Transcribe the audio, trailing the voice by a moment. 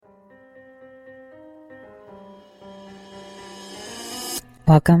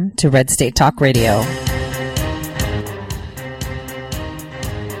Welcome to Red State Talk Radio.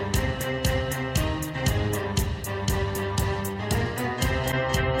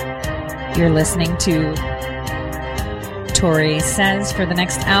 You're listening to Tori Says. For the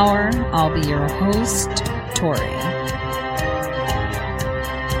next hour, I'll be your host, Tori.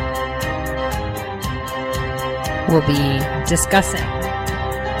 We'll be discussing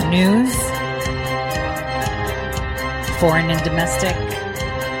news, foreign and domestic,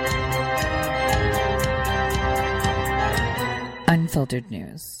 unfiltered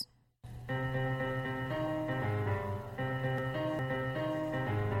news.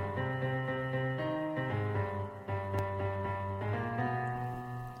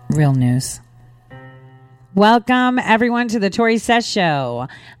 Real news. Welcome, everyone, to the Tori Says Show.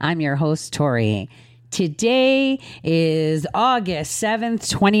 I'm your host, Tori. Today is August 7th,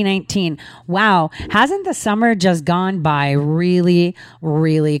 2019. Wow, hasn't the summer just gone by really,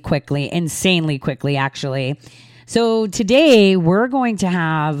 really quickly? Insanely quickly, actually. So today we're going to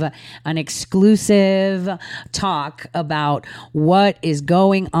have an exclusive talk about what is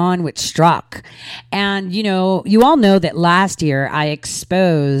going on with Strzok. And, you know, you all know that last year I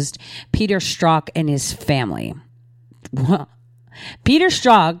exposed Peter Strzok and his family. Peter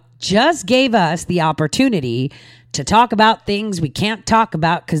Strzok just gave us the opportunity to talk about things we can't talk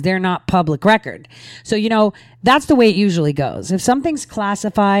about because they're not public record. So, you know, that's the way it usually goes. If something's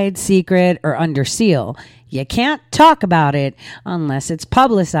classified, secret, or under seal, you can't talk about it unless it's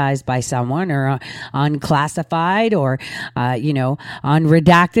publicized by someone or unclassified or,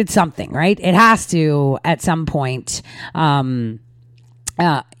 unredacted something, right? It has to, at some point,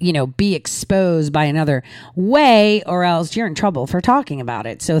 be exposed by another way, or else you're in trouble for talking about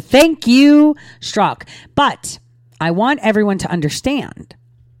it. So thank you, Strzok. But I want everyone to understand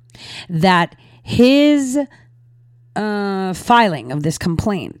that his filing of this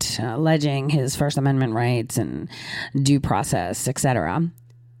complaint alleging his First Amendment rights and due process, etc.,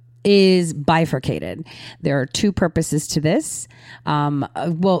 is bifurcated. There are two purposes to this.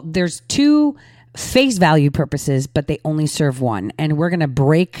 There's two face value purposes, but they only serve one. And we're going to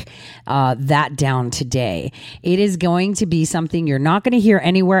break that down today. It is going to be something you're not going to hear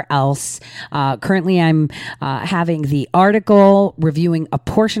anywhere else. Currently, I'm having the article reviewing a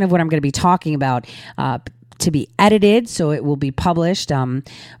portion of what I'm going to be talking about to be edited, so it will be published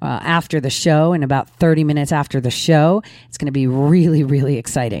after the show, in about 30 minutes after the show. It's going to be really, really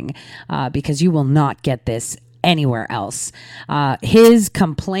exciting because you will not get this anywhere else. His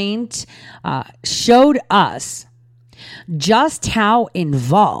complaint showed us just how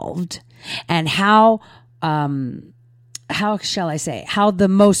involved and how shall I say, how the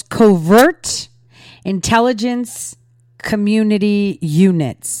most covert intelligence community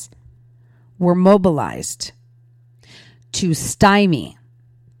units were mobilized to stymie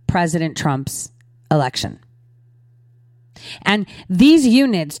President Trump's election. And these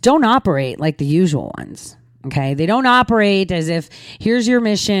units don't operate like the usual ones. Okay, they don't operate as if here's your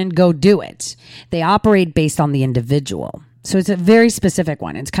mission, go do it. They operate based on the individual. So it's a very specific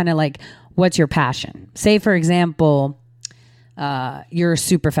one. It's kind of like, what's your passion? Say, for example, you're a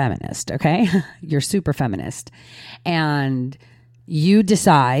super feminist, okay? You're super feminist. And you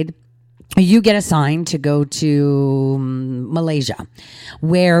decide, you get assigned to go to Malaysia,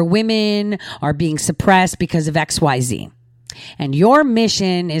 where women are being suppressed because of XYZ. And your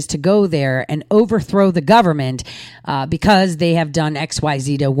mission is to go there and overthrow the government because they have done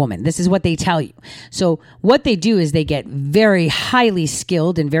XYZ to a woman. This is what they tell you. So what they do is they get very highly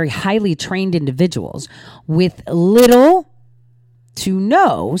skilled and very highly trained individuals with little to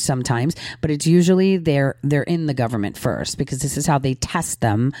no sometimes, but it's usually they're in the government first because this is how they test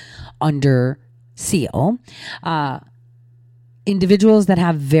them under seal. Individuals that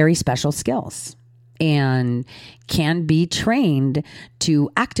have very special skills and can be trained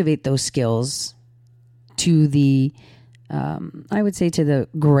to activate those skills to the, I would say, to the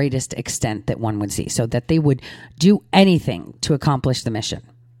greatest extent that one would see, so that they would do anything to accomplish the mission,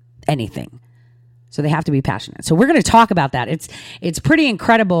 anything. So they have to be passionate. So we're going to talk about that. It's pretty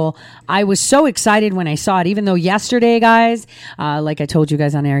incredible. I was so excited when I saw it, even though yesterday, guys, like I told you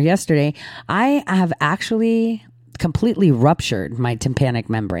guys on air yesterday, I have actually completely ruptured my tympanic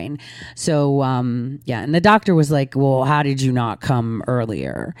membrane. So, and the doctor was like, well, how did you not come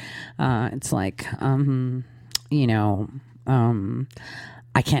earlier? It's like,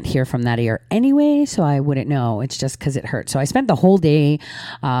 I can't hear from that ear anyway, so I wouldn't know. It's just because it hurts. So I spent the whole day,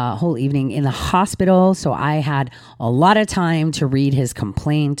 whole evening in the hospital. So I had a lot of time to read his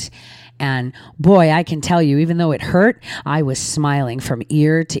complaint. And boy, I can tell you, even though it hurt, I was smiling from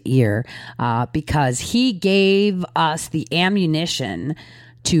ear to ear because he gave us the ammunition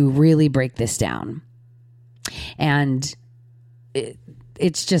to really break this down. And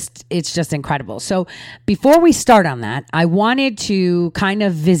it's just incredible. So before we start on that, I wanted to kind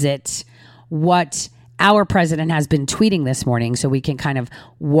of visit what our president has been tweeting this morning so we can kind of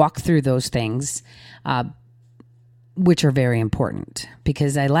walk through those things, which are very important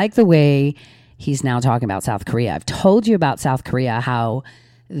because I like the way he's now talking about South Korea. I've told you about South Korea, how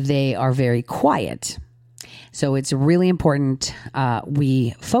they are very quiet. So it's really important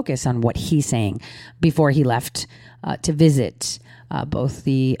we focus on what he's saying before he left to visit both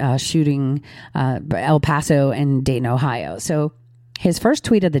the shooting El Paso and Dayton, Ohio. So his first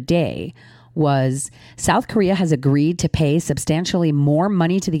tweet of the day was, South Korea has agreed to pay substantially more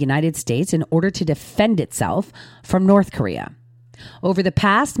money to the United States in order to defend itself from North Korea. Over the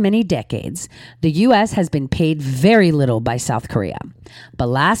past many decades, the U.S. has been paid very little by South Korea. But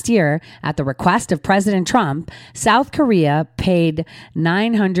last year, at the request of President Trump, South Korea paid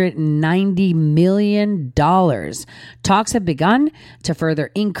 $990 million. Talks have begun to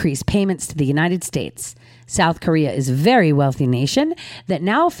further increase payments to the United States. South Korea is a very wealthy nation that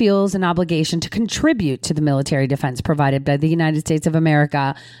now feels an obligation to contribute to the military defense provided by the United States of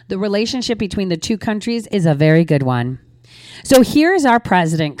America. The relationship between the two countries is a very good one. So here's our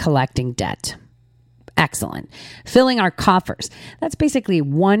president collecting debt. Excellent. Filling our coffers. That's basically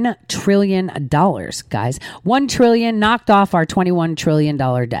 $1 trillion, guys. 1 trillion knocked off our $21 trillion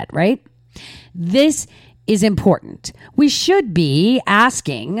debt, right? This is important. We should be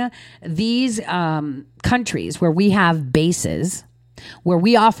asking these countries where we have bases, where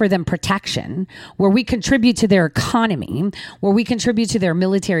we offer them protection, where we contribute to their economy, where we contribute to their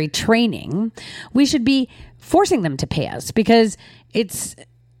military training, we should be forcing them to pay us because it's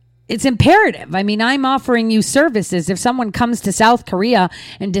imperative. I mean, I'm offering you services. If someone comes to South Korea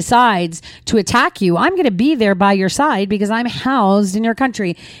and decides to attack you, I'm going to be there by your side because I'm housed in your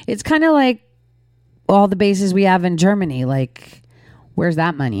country. It's kind of like all the bases we have in Germany. Like, where's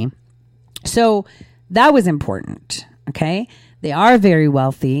that money? So that was important. Okay. They are very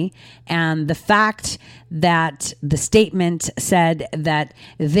wealthy. And the fact that the statement said that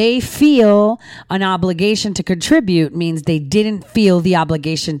they feel an obligation to contribute means they didn't feel the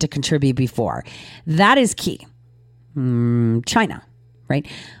obligation to contribute before. That is key. China, right?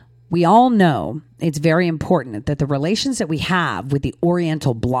 We all know it's very important that the relations that we have with the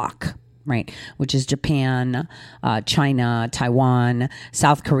Oriental Bloc, right, which is Japan, China, Taiwan,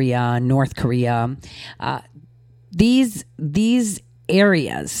 South Korea, North Korea, these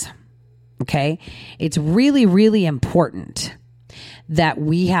areas, okay, it's really, really important that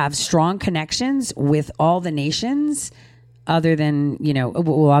we have strong connections with all the nations other than,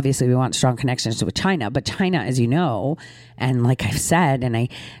 well, obviously we want strong connections with China, but China, as you know, and like I've said, and I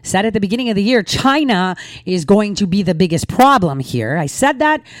said at the beginning of the year, China is going to be the biggest problem here. I said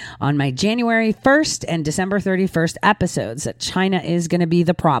that on my January 1st and December 31st episodes, that China is going to be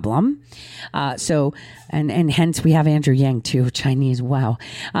the problem. And hence we have Andrew Yang too, Chinese. Wow.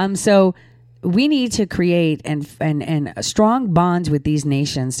 So we need to create and strong bonds with these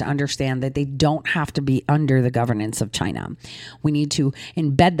nations to understand that they don't have to be under the governance of China. We need to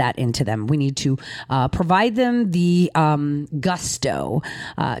embed that into them. We need to provide them the gusto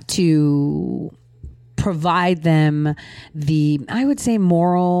to provide them the, I would say,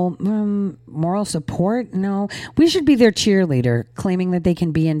 moral support. No, we should be their cheerleader, claiming that they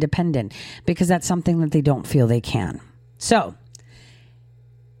can be independent because that's something that they don't feel they can. So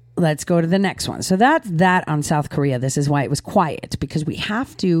let's go to the next one. So that's that on South Korea. This is why it was quiet, because we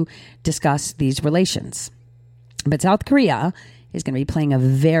have to discuss these relations. But South Korea is going to be playing a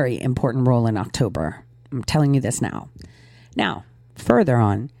very important role in October. I'm telling you this now. Now, further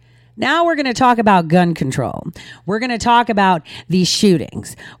on, now we're going to talk about gun control. We're going to talk about these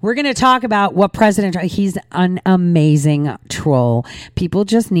shootings. We're going to talk about what he's an amazing troll. People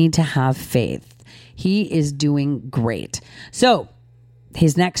just need to have faith. He is doing great. So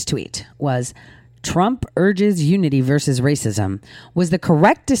his next tweet was, Trump urges unity versus racism, was the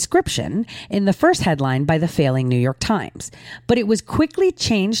correct description in the first headline by the failing New York Times. But it was quickly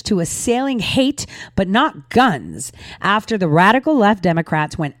changed to assailing hate, but not guns, after the radical left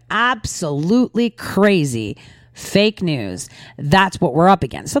Democrats went absolutely crazy. Fake news. That's what we're up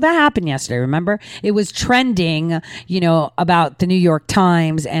against. So that happened yesterday. Remember, it was trending, about the New York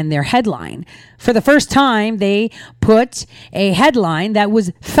Times and their headline. For the first time, they put a headline that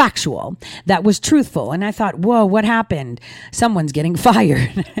was factual, that was truthful. And I thought, whoa, what happened? Someone's getting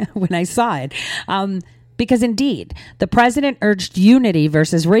fired when I saw it. because indeed, the president urged unity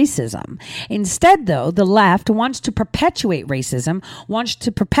versus racism. Instead, though, the left wants to perpetuate racism, wants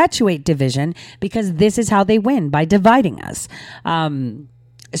to perpetuate division, because this is how they win, by dividing us.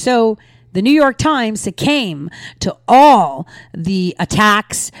 So the New York Times succumbed to all the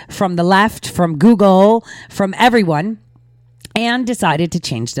attacks from the left, from Google, from everyone, and decided to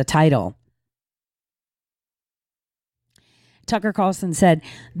change the title. Tucker Carlson said,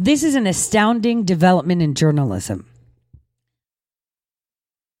 "This is an astounding development in journalism.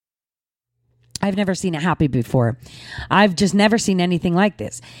 I've never seen it happen before. I've just never seen anything like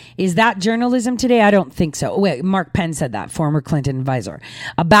this. Is that journalism today? I don't think so." Wait, Mark Penn said that, former Clinton advisor,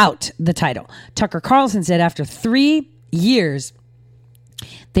 about the title. Tucker Carlson said after 3 years,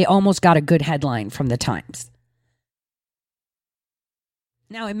 they almost got a good headline from the Times.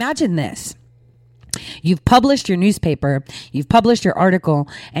 Now imagine this. You've published your newspaper, you've published your article,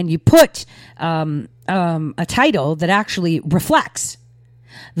 and you put a title that actually reflects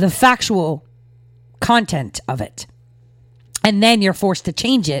the factual content of it. And then you're forced to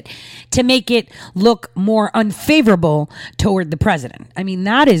change it to make it look more unfavorable toward the president. I mean,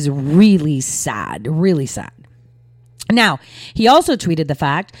 that is really sad, really sad. Now, he also tweeted the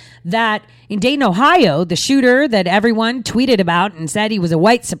fact that in Dayton, Ohio, the shooter that everyone tweeted about and said he was a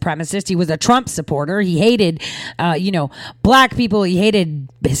white supremacist, he was a Trump supporter, he hated, black people, he hated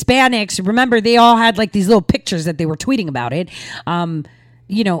Hispanics. Remember, they all had like these little pictures that they were tweeting about it.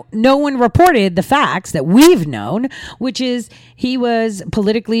 No one reported the facts that we've known, which is he was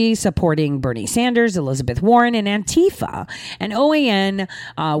politically supporting Bernie Sanders, Elizabeth Warren, and Antifa. And OAN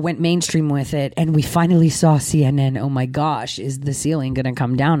went mainstream with it, and we finally saw CNN. Oh my gosh, is the ceiling going to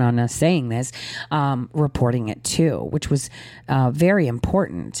come down on us saying this? Reporting it too, which was very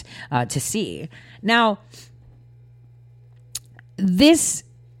important to see. Now, this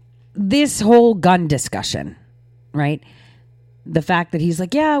whole gun discussion, right? The fact that he's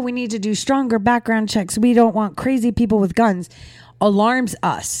like, yeah, we need to do stronger background checks, we don't want crazy people with guns, alarms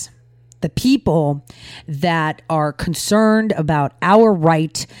us, the people that are concerned about our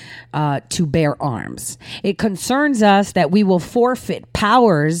right to bear arms. It concerns us that we will forfeit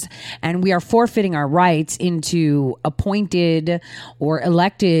powers, and we are forfeiting our rights into appointed or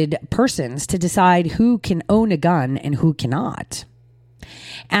elected persons to decide who can own a gun and who cannot.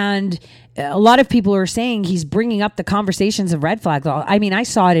 And a lot of people are saying he's bringing up the conversations of red flag law. I mean, I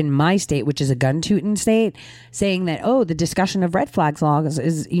saw it in my state, which is a gun-tooting state, saying that, the discussion of red flags law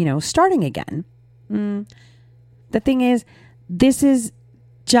is starting again. The thing is, this is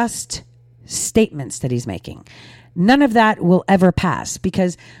just statements that he's making. None of that will ever pass,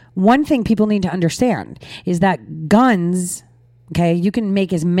 because one thing people need to understand is that guns, okay, you can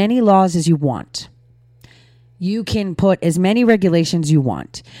make as many laws as you want. You can put as many regulations you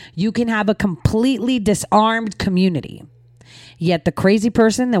want. You can have a completely disarmed community. Yet the crazy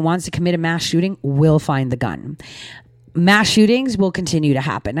person that wants to commit a mass shooting will find the gun. Mass shootings will continue to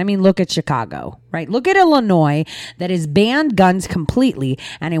happen. I mean, look at Chicago, right? Look at Illinois that has banned guns completely.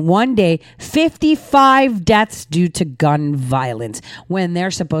 And in one day, 55 deaths due to gun violence when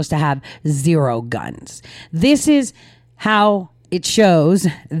they're supposed to have 0 guns. This is how it shows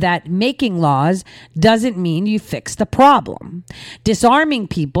that making laws doesn't mean you fix the problem. Disarming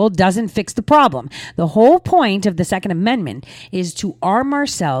people doesn't fix the problem. The whole point of the Second Amendment is to arm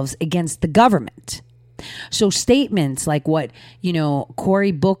ourselves against the government. So statements like what,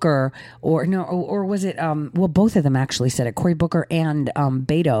 Cory Booker or was it, both of them actually said it, Cory Booker and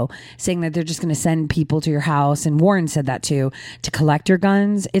Beto, saying that they're just going to send people to your house. And Warren said that too, to collect your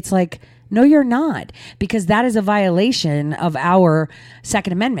guns. It's like, no, you're not, because that is a violation of our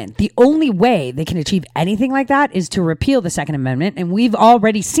Second Amendment. The only way they can achieve anything like that is to repeal the Second Amendment. And we've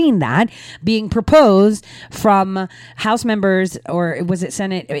already seen that being proposed from House members, or was it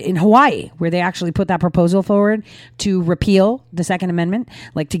Senate in Hawaii, where they actually put that proposal forward to repeal the Second Amendment,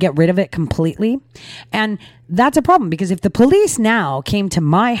 like to get rid of it completely. And that's a problem, because if the police now came to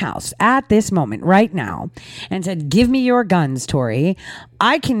my house at this moment right now and said, give me your guns, Tori,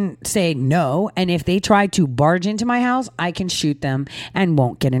 I can say no. And if they try to barge into my house, I can shoot them and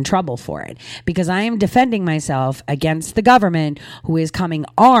won't get in trouble for it, because I am defending myself against the government, who is coming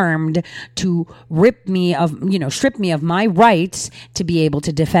armed to strip me of my rights to be able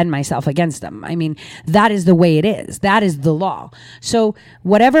to defend myself against them. I mean, that is the way it is. That is the law. So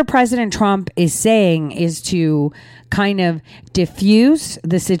whatever President Trump is saying is to kind of diffuse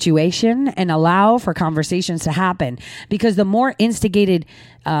the situation and allow for conversations to happen, because the more instigated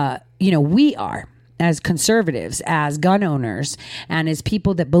we are, as conservatives, as gun owners, and as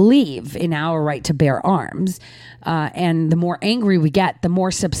people that believe in our right to bear arms. And the more angry we get, the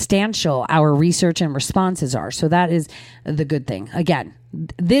more substantial our research and responses are. So that is the good thing. Again,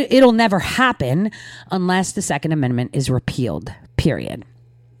 it'll never happen unless the Second Amendment is repealed, period.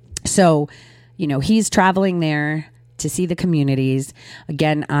 So, he's traveling there to see the communities.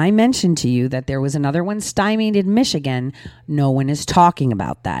 Again, I mentioned to you that there was another one stymied in Michigan. No one is talking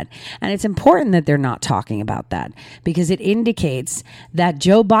about that. And it's important that they're not talking about that because it indicates that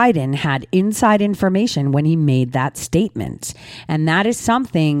Joe Biden had inside information when he made that statement. And that is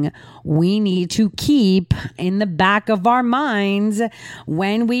something we need to keep in the back of our minds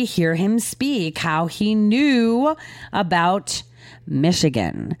when we hear him speak, how he knew about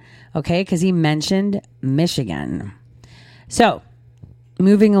Michigan. Okay, because he mentioned Michigan. So,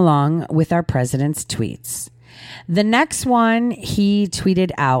 moving along with our president's tweets. The next one he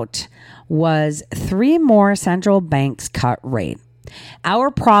tweeted out was 3 more central banks cut rate.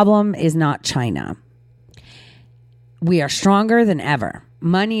 Our problem is not China. We are stronger than ever.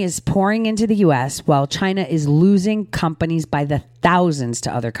 Money is pouring into the U.S. while China is losing companies by the thousands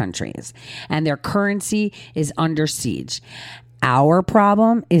to other countries, and their currency is under siege. Our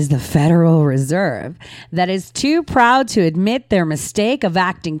problem is the Federal Reserve that is too proud to admit their mistake of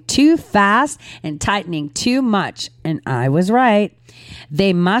acting too fast and tightening too much. And I was right.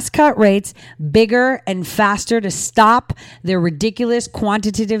 They must cut rates bigger and faster to stop their ridiculous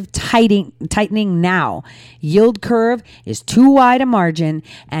quantitative tightening now. Yield curve is too wide a margin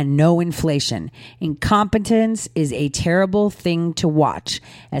and no inflation. Incompetence is a terrible thing to watch,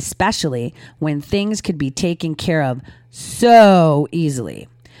 especially when things could be taken care of so easily.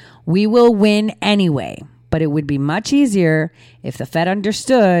 We will win anyway, but it would be much easier if the Fed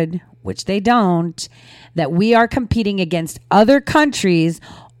understood, which they don't, that we are competing against other countries,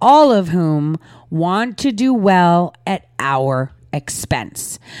 all of whom want to do well at our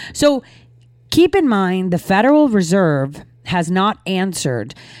expense. So keep in mind, the Federal Reserve has not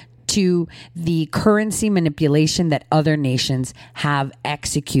answered to the currency manipulation that other nations have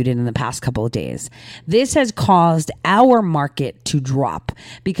executed in the past couple of days. This has caused our market to drop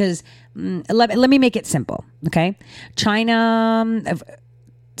because let me make it simple. Okay. China.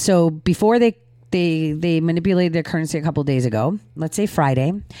 So before they manipulated their currency a couple of days ago, let's say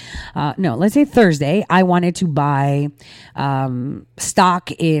let's say Thursday, I wanted to buy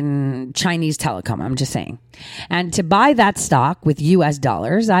stock in Chinese telecom. I'm just saying. And to buy that stock with US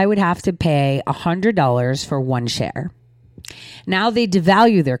dollars, I would have to pay $100 for one share. Now they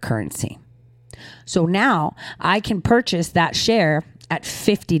devalue their currency. So now I can purchase that share at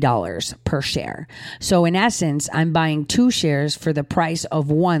 $50 per share. So in essence, I'm buying 2 shares for the price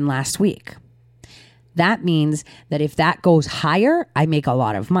of one last week. That means that if that goes higher, I make a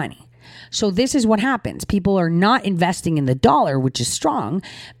lot of money. So this is what happens. People are not investing in the dollar, which is strong,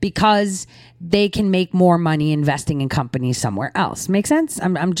 because they can make more money investing in companies somewhere else. Make sense?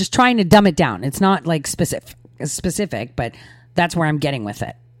 I'm just trying to dumb it down. It's not like specific, but that's where I'm getting with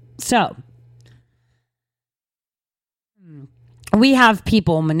it. So we have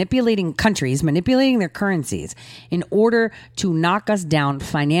people countries manipulating their currencies in order to knock us down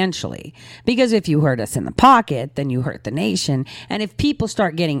financially. Because if you hurt us in the pocket, then you hurt the nation. And if people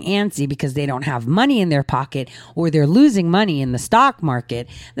start getting antsy because they don't have money in their pocket or they're losing money in the stock market,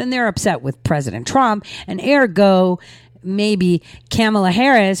 then they're upset with President Trump. And ergo, maybe Kamala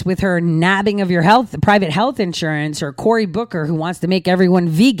Harris with her nabbing of your private health insurance, or Cory Booker who wants to make everyone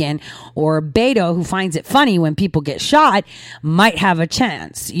vegan, or Beto who finds it funny when people get shot might have a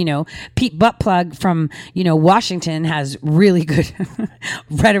chance. Pete Buttplug from, Washington has really good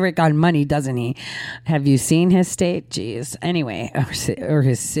rhetoric on money, doesn't he? Have you seen his state? Jeez. Anyway, or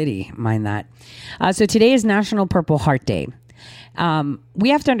his city, mind that. So today is National Purple Heart Day. We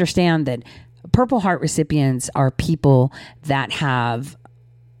have to understand that Purple Heart recipients are people that have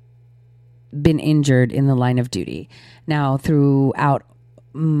been injured in the line of duty. Now, throughout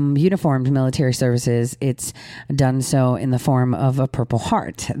uniformed military services, it's done so in the form of a Purple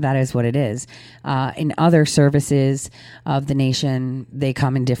Heart. That is what it is. In other services of the nation, they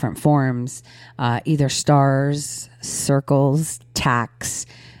come in different forms, either stars, circles, tacks,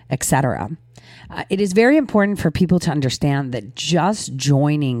 etc. It is very important for people to understand that just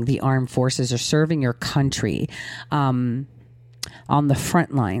joining the armed forces or serving your country on the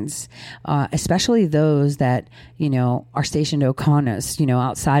front lines, especially those that, are stationed OCONUS,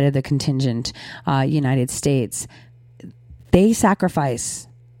 outside of the contingent United States, they sacrifice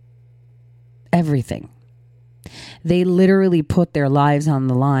everything. They literally put their lives on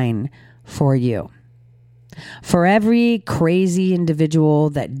the line for you. For every crazy individual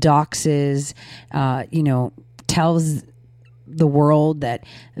that doxes, tells the world that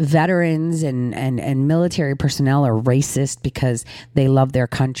veterans and military personnel are racist because they love their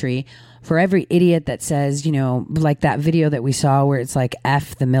country. For every idiot that says, like that video that we saw where it's like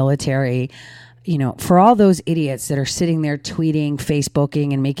F the military, for all those idiots that are sitting there tweeting,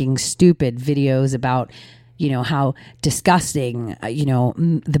 Facebooking, and making stupid videos about, how disgusting,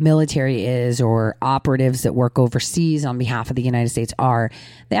 the military is, or operatives that work overseas on behalf of the United States are,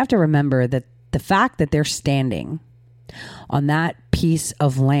 they have to remember that the fact that they're standing on that piece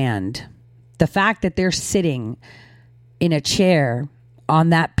of land, the fact that they're sitting in a chair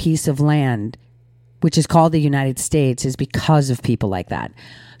on that piece of land, which is called the United States, is because of people like that.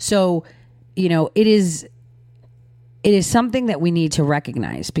 So, it is something that we need to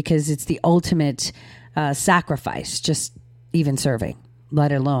recognize, because it's the ultimate sacrifice, just even serving,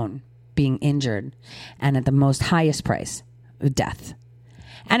 let alone being injured, and at the most highest price, death.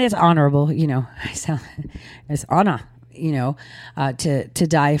 And it's honorable, it's honor, to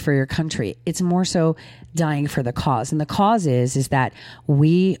die for your country. It's more so dying for the cause. And the cause is that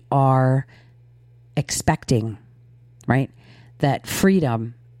we are expecting, right, that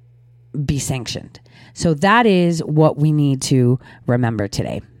freedom be sanctioned. So that is what we need to remember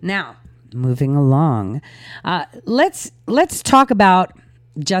today. Now, moving along, let's talk about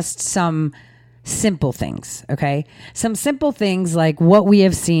just some simple things, okay? Some simple things like what we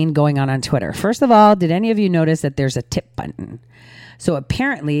have seen going on Twitter. First of all, did any of you notice that there's a tip button? So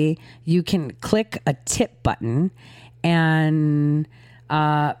apparently you can click a tip button and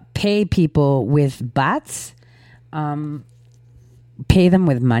pay people with bots, pay them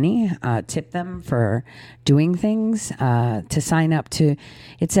with money, tip them for doing things, to sign up to.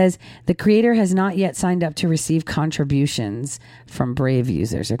 It says the creator has not yet signed up to receive contributions from Brave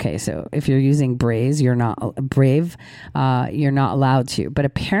users. Okay, so if you're using Brave, you're not allowed to. But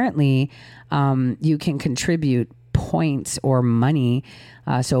apparently, you can contribute points or money.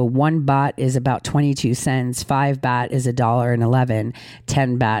 So 1 baht is about 22 cents. 5 baht is $1.11.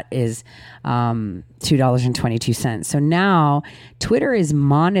 10 baht is $2.22. So now Twitter is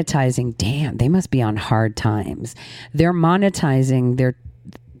monetizing. Damn, they must be on hard times. They're monetizing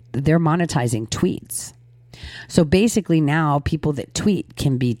tweets. So basically now people that tweet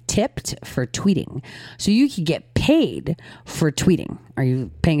can be tipped for tweeting. So you can get paid for tweeting. Are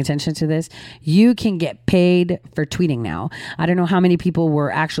you paying attention to this? You can get paid for tweeting now. I don't know how many people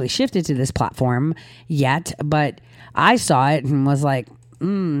were actually shifted to this platform yet, but I saw it and was like,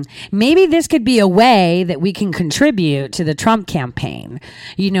 maybe this could be a way that we can contribute to the Trump campaign.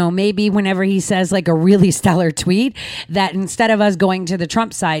 Maybe whenever he says like a really stellar tweet, that instead of us going to the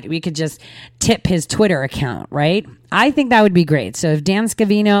Trump site, we could just tip his Twitter account, right? I think that would be great. So if Dan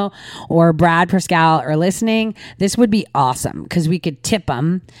Scavino or Brad Pascal are listening, this would be awesome, because we could tip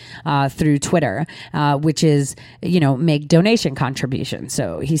them through Twitter, which is, make donation contributions.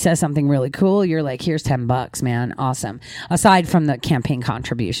 So he says something really cool. You're like, here's $10, man. Awesome. Aside from the campaign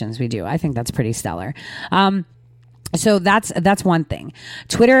contributions we do, I think that's pretty stellar. So that's one thing.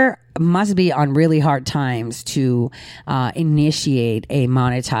 Twitter must be on really hard times to initiate a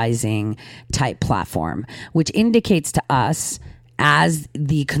monetizing type platform, which indicates to us as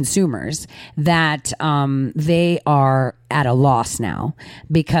the consumers that they are at a loss now,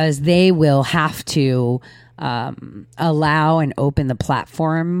 because they will have to allow and open the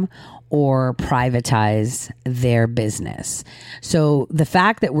platform or privatize their business. So the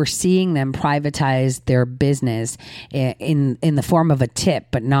fact that we're seeing them privatize their business in the form of a tip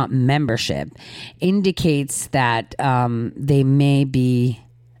but not membership indicates that they may be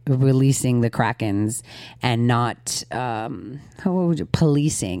releasing the Krakens and not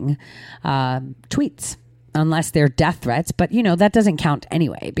policing tweets. Unless they're death threats. But, that doesn't count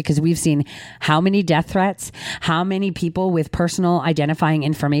anyway, because we've seen how many death threats, how many people with personal identifying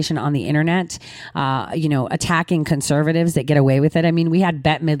information on the internet, attacking conservatives that get away with it. I mean, we had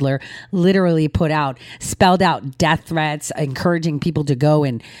Bette Midler literally spelled out death threats, encouraging people to go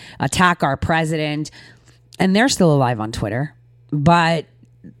and attack our president. And they're still alive on Twitter. But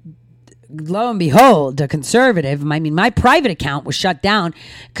lo and behold, a conservative, my private account was shut down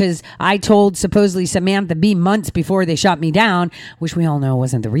because I told supposedly Samantha Bee months before they shut me down, which we all know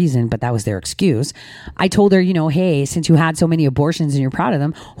wasn't the reason, but that was their excuse. I told her, hey, since you had so many abortions and you're proud of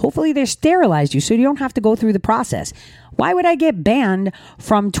them, hopefully they sterilized you so you don't have to go through the process. Why would I get banned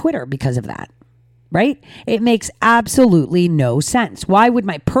from Twitter because of that? Right? It makes absolutely no sense. Why would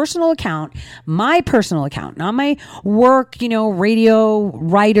my personal account, not my work, radio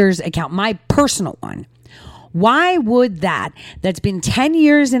writer's account, my personal one, Why would that's been 10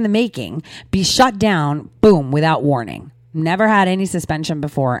 years in the making, be shut down, boom, without warning? Never had any suspension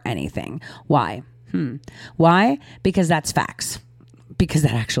before, anything. Why? Why? Because that's facts. Because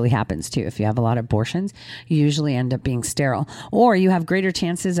that actually happens too. If you have a lot of abortions, you usually end up being sterile, or you have greater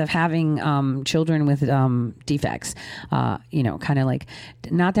chances of having children with defects, kind of like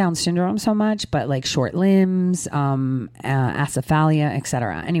not Down syndrome so much, but like short limbs, acephalia,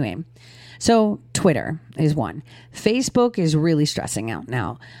 etc. Anyway, so Twitter is one. Facebook is really stressing out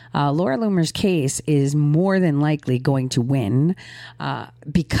now. Laura Loomer's case is more than likely going to win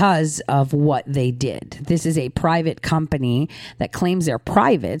because of what they did. This is a private company that claims they're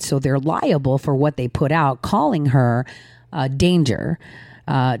private, so they're liable for what they put out, calling her a danger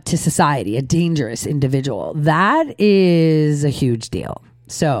to society, a dangerous individual. That is a huge deal.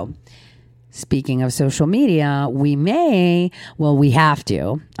 So, speaking of social media, we have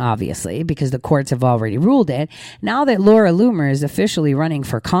to, obviously, because the courts have already ruled it. Now that Laura Loomer is officially running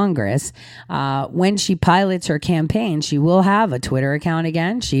for Congress, when she pilots her campaign, she will have a Twitter account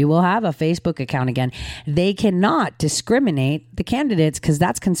again. She will have a Facebook account again. They cannot discriminate the candidates because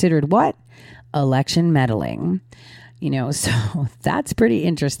that's considered what? Election meddling. So that's pretty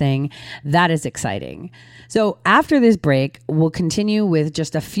interesting. That is exciting. So after this break, we'll continue with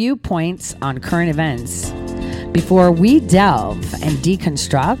just a few points on current events before we delve and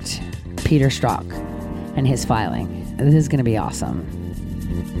deconstruct Peter Strzok and his filing. This is going to be awesome.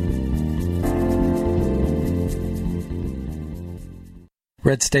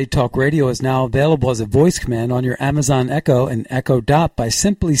 Red State Talk Radio is now available as a voice command on your Amazon Echo and Echo Dot by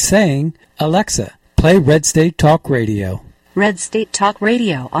simply saying, Alexa, play Red State Talk Radio. Red State Talk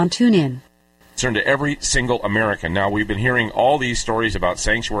Radio on TuneIn. Concern to every single American. Now, we've been hearing all these stories about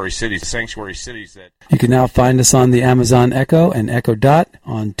sanctuary cities that... You can now find us on the Amazon Echo and Echo Dot,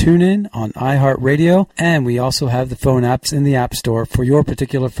 on TuneIn, on iHeartRadio, and we also have the phone apps in the App Store for your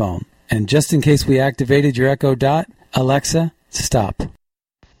particular phone. And just in case we activated your Echo Dot, Alexa, stop.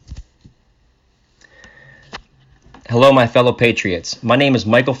 Hello, my fellow patriots. My name is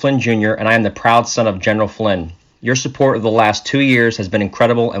Michael Flynn Jr., and I am the proud son of General Flynn. Your support of the last 2 years has been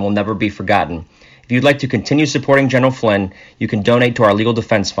incredible and will never be forgotten. If you'd like to continue supporting General Flynn, you can donate to our Legal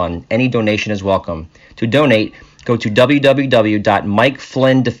Defense Fund. Any donation is welcome. To donate, go to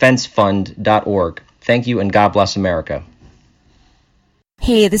www.mikeflynndefensefund.org. Thank you, and God bless America.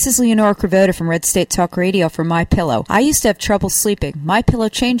 Hey, this is Leonora Cravota from Red State Talk Radio for MyPillow. I used to have trouble sleeping.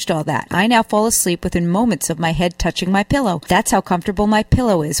 MyPillow changed all that. I now fall asleep within moments of my head touching my pillow. That's how comfortable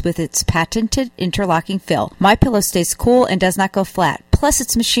MyPillow is with its patented interlocking fill. MyPillow stays cool and does not go flat. Plus,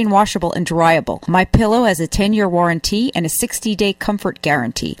 it's machine washable and dryable. MyPillow has a 10-year warranty and a 60-day comfort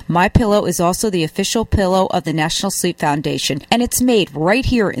guarantee. MyPillow is also the official pillow of the National Sleep Foundation, and it's made right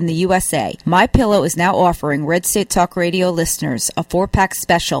here in the USA. MyPillow is now offering Red State Talk Radio listeners a 4-pack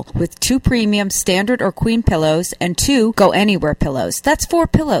special with 2 premium standard or queen pillows and 2 go anywhere pillows. That's 4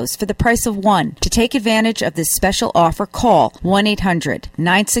 pillows for the price of 1. To take advantage of this special offer, call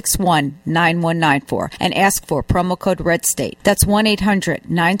 1-800-961-9194 and ask for promo code RedState. That's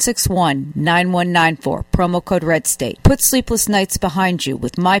 1-800-961-9194, promo code RedState. Put sleepless nights behind you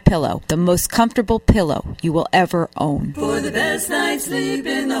with MyPillow, the most comfortable pillow you will ever own. For the best night's sleep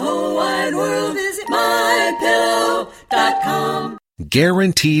in the whole wide world, visit MyPillow.com.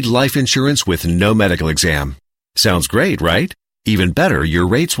 Guaranteed life insurance with no medical exam. Sounds great, right? Even better, your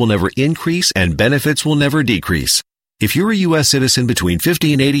rates will never increase and benefits will never decrease. If you're a U.S. citizen between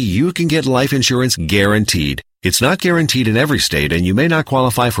 50 and 80, you can get life insurance guaranteed. It's not guaranteed in every state, and you may not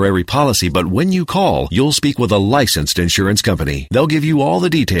qualify for every policy, but when you call, you'll speak with a licensed insurance company. They'll give you all the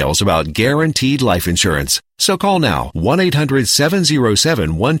details about guaranteed life insurance. So call now,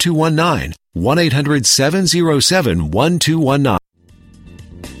 1-800-707-1219, 1-800-707-1219.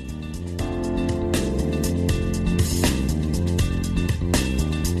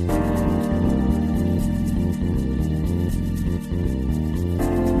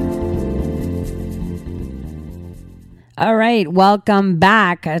 All right, welcome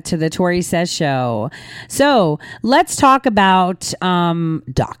back to the Tori Says Show. So let's talk about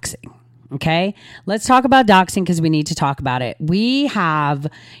doxing. Okay, let's talk about doxing because we need to talk about it. We have,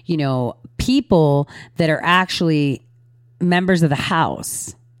 people that are actually members of the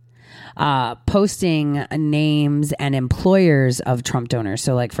House posting names and employers of Trump donors.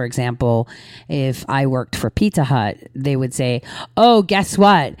 So like, for example, if I worked for Pizza Hut, they would say, oh, guess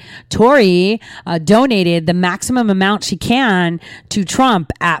what? Tori donated the maximum amount she can to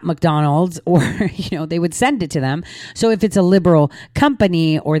Trump at McDonald's, or, they would send it to them. So if it's a liberal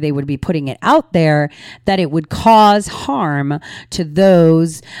company, or they would be putting it out there that it would cause harm to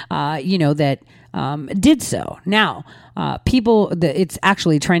those, that did so. Now, it's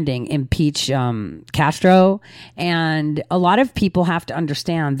actually trending, impeach Castro. And a lot of people have to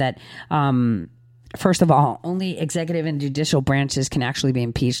understand that, first of all, only executive and judicial branches can actually be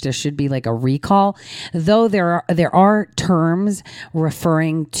impeached. There should be like a recall, though there are terms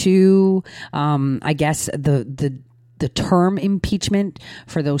referring to, I guess, the term impeachment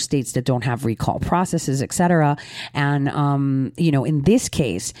for those states that don't have recall processes, et cetera. And, in this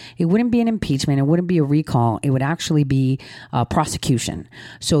case, it wouldn't be an impeachment. It wouldn't be a recall. It would actually be a prosecution.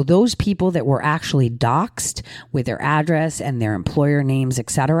 So those people that were actually doxxed with their address and their employer names,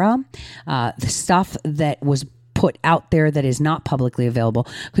 et cetera, the stuff that was put out there that is not publicly available,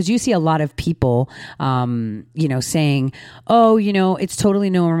 because you see a lot of people, saying, oh, it's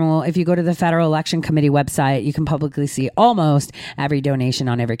totally normal. If you go to the Federal Election Committee website, you can publicly see almost every donation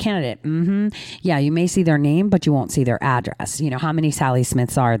on every candidate. Yeah, you may see their name, but you won't see their address. How many Sally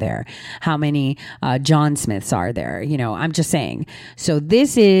Smiths are there? How many John Smiths are there? I'm just saying. So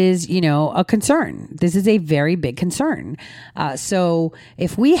this is, a concern. This is a very big concern. So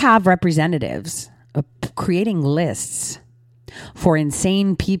if we have representatives creating lists for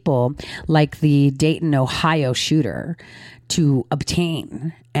insane people like the Dayton, Ohio shooter to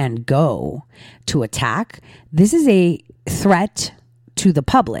obtain and go to attack, this is a threat to the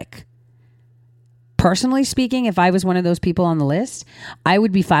public. Personally speaking, if I was one of those people on the list, I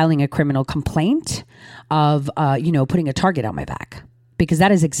would be filing a criminal complaint of, putting a target on my back, because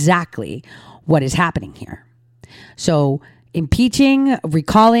that is exactly what is happening here. So impeaching,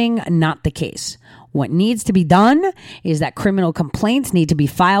 recalling, not the case. What needs to be done is that criminal complaints need to be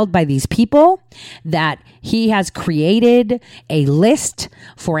filed by these people, that he has created a list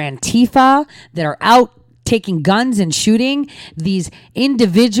for Antifa that are out taking guns and shooting these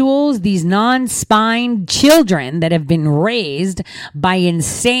individuals, these non-spined children that have been raised by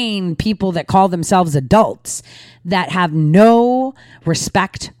insane people that call themselves adults, that have no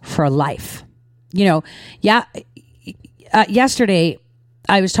respect for life. Yesterday,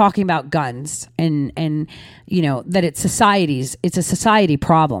 I was talking about guns and that it's a society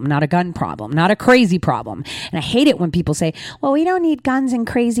problem, not a gun problem, not a crazy problem. And I hate it when people say, well, we don't need guns in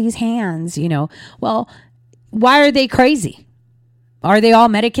crazies' hands, Well, why are they crazy? Are they all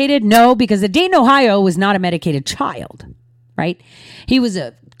medicated? No, because the Dayton, Ohio was not a medicated child, right? He was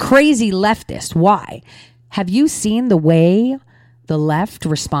a crazy leftist. Why? Have you seen the way the left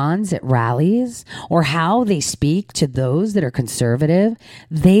responds at rallies, or how they speak to those that are conservative?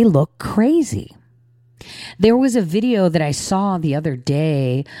 They look crazy. There was a video that I saw the other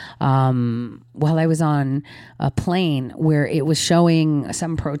day while I was on a plane, where it was showing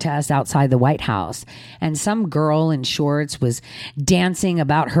some protest outside the White House, and some girl in shorts was dancing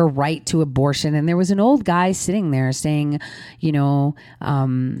about her right to abortion. And there was an old guy sitting there saying,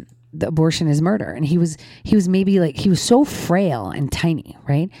 the abortion is murder. And he was maybe he was so frail and tiny,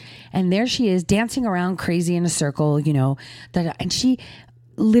 right? And there she is dancing around crazy in a circle, and she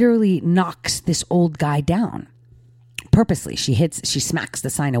literally knocks this old guy down purposely. She smacks the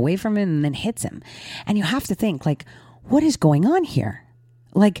sign away from him and then hits him. And you have to think, what is going on here?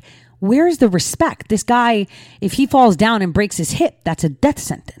 Where's the respect? This guy, if he falls down and breaks his hip, that's a death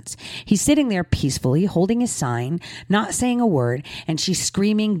sentence. He's sitting there peacefully, holding his sign, not saying a word, and she's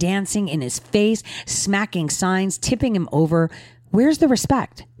screaming, dancing in his face, smacking signs, tipping him over. Where's the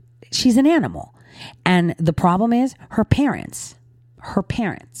respect? She's an animal. And the problem is her parents.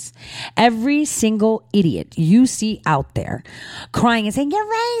 Every single idiot you see out there crying and saying, you're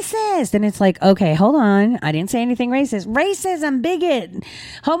racist. And it's okay, hold on. I didn't say anything racist. Racism, bigot,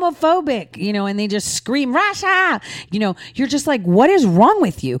 homophobic, and they just scream, Russia. You're just what is wrong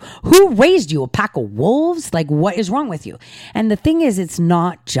with you? Who raised you? A pack of wolves? What is wrong with you? And the thing is, it's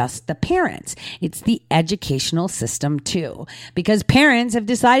not just the parents. It's the educational system too. Because parents have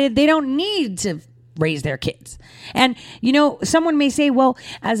decided they don't need to raise their kids. And, someone may say, well,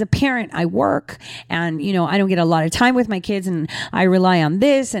 as a parent, I work and, I don't get a lot of time with my kids and I rely on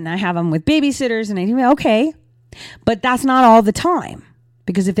this and I have them with babysitters and I do, okay. But that's not all the time,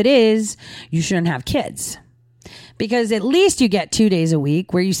 because if it is, you shouldn't have kids. because at least you get 2 days a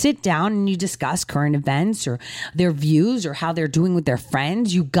week where you sit down and you discuss current events or their views or how they're doing with their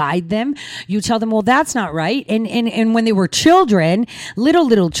friends. You guide them. You tell them, well, that's not right. And when they were children,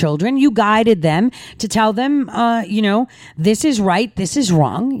 little children, you guided them to tell them, this is right, this is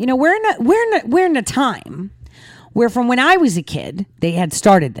wrong. We're in a time where from when I was a kid, they had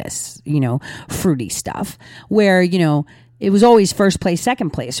started this, fruity stuff where, it was always first place, second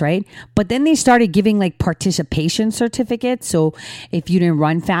place, right? But then they started giving like participation certificates. So if you didn't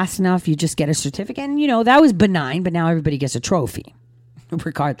run fast enough, you just get a certificate. And, that was benign, but now everybody gets a trophy,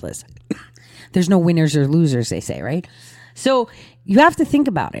 regardless. There's no winners or losers, they say, right? So you have to think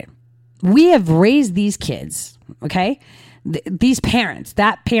about it. We have raised these kids, okay? These parents,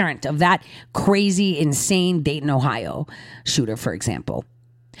 that parent of that crazy, insane Dayton, Ohio shooter, for example,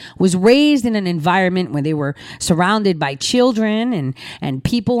 was raised in an environment where they were surrounded by children and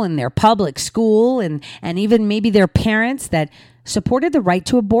people in their public school and even maybe their parents that supported the right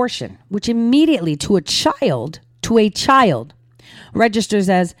to abortion, which immediately to a child registers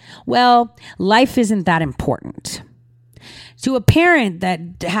as, well, life isn't that important. To a parent that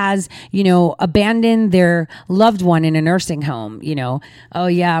has, abandoned their loved one in a nursing home, oh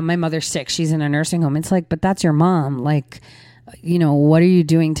yeah, my mother's sick, she's in a nursing home. It's like, but that's your mom. Like, what are you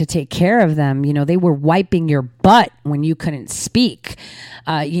doing to take care of them? They were wiping your butt when you couldn't speak,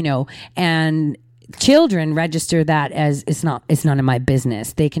 and children register that as it's none of my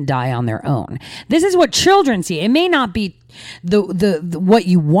business. They can die on their own. This is what children see. It may not be the what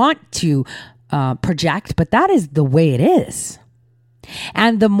you want to project, but that is the way it is.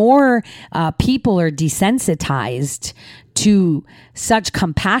 And the more people are desensitized to such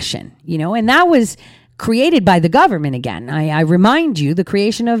compassion, and that was created by the government again. I remind you, the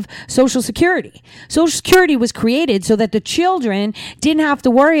creation of Social Security. Social Security was created so that the children didn't have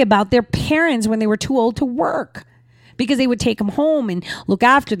to worry about their parents when they were too old to work, because they would take them home and look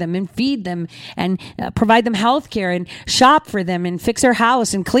after them and feed them and provide them health care and shop for them and fix their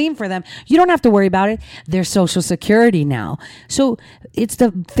house and clean for them. You don't have to worry about it. There's Social Security now. So it's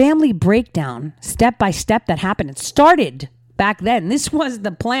the family breakdown step by step that happened. It started back then. This was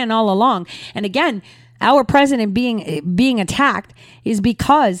the plan all along. And again, our president being attacked is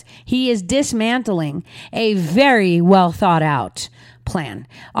because he is dismantling a very well thought out plan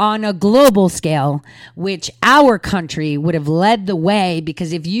on a global scale, which our country would have led the way,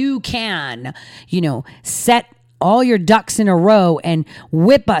 because if you can, set all your ducks in a row and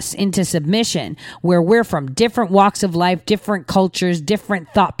whip us into submission where we're from different walks of life, different cultures, different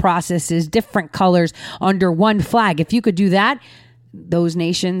thought processes, different colors under one flag. If you could do that, those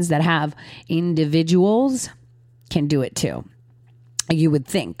nations that have individuals can do it too. You would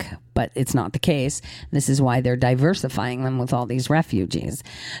think, but it's not the case. This is why they're diversifying them with all these refugees.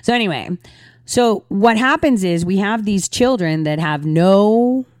 So anyway, what happens is we have these children that have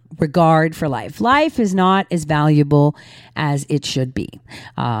no regard for life. Life is not as valuable as it should be.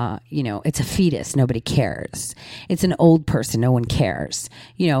 It's a fetus. Nobody cares. It's an old person. No one cares.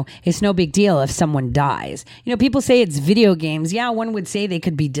 It's no big deal if someone dies. People say it's video games. Yeah, one would say they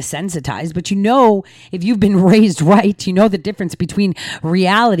could be desensitized, but if you've been raised right, the difference between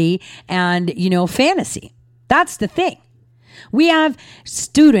reality and, fantasy. That's the thing. We have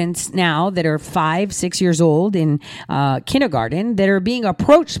students now that are 5, 6 years old in kindergarten that are being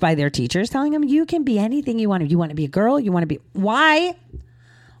approached by their teachers telling them, you can be anything you want to. You want to be a girl? Why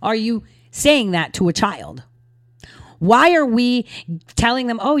are you saying that to a child? Why are we telling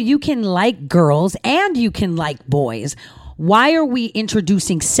them, oh, you can like girls and you can like boys? Why are we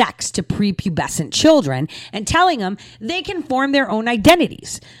introducing sex to prepubescent children and telling them they can form their own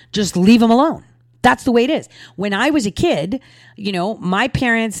identities? Just leave them alone. That's the way it is. When I was a kid, my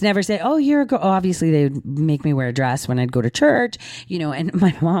parents never said, oh, you're a girl. Obviously, they would make me wear a dress when I'd go to church, and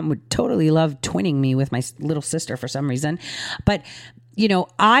my mom would totally love twinning me with my little sister for some reason. But,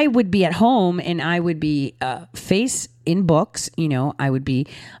 I would be at home and I would be face in books, I would be,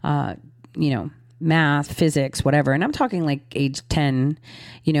 math, physics, whatever. And I'm talking like age 10,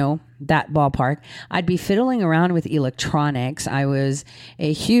 that ballpark. I'd be fiddling around with electronics. I was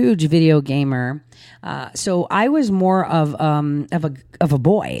a huge video gamer. So I was more of a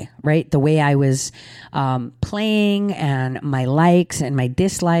boy, right? The way I was playing and my likes and my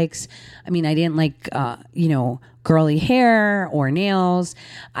dislikes. I mean, I didn't like, girly hair or nails.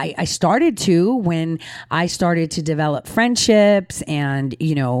 I started to when I started to develop friendships, and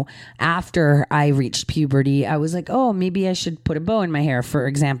after I reached puberty, I was like, oh, maybe I should put a bow in my hair, for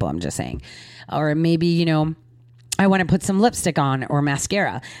example. I'm just saying. Or maybe I want to put some lipstick on or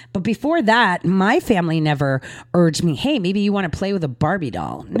mascara. But before that, my family never urged me, hey, maybe you want to play with a Barbie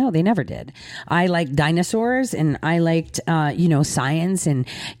doll. No, they never did. I liked dinosaurs and I liked, science and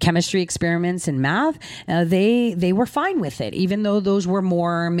chemistry experiments and math. They were fine with it, even though those were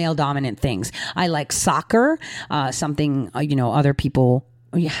more male dominant things. I like soccer, something, other people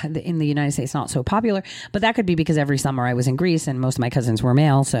in the United States, not so popular, but that could be because every summer I was in Greece and most of my cousins were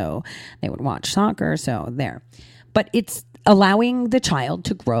male, so they would watch soccer. So there. But it's allowing the child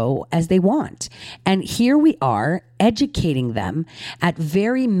to grow as they want. And here we are educating them at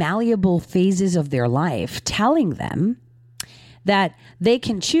very malleable phases of their life, telling them that they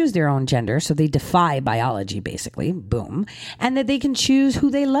can choose their own gender. So they defy biology, basically, boom, and that they can choose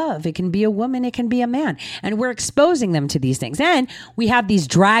who they love. It can be a woman, it can be a man. And we're exposing them to these things. And we have these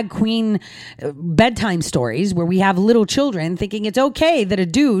drag queen bedtime stories where we have little children thinking it's okay that a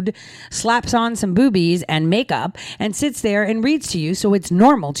dude slaps on some boobies and makeup and sits there and reads to you. So it's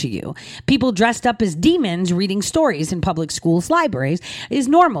normal to you. People dressed up as demons reading stories in public schools, libraries is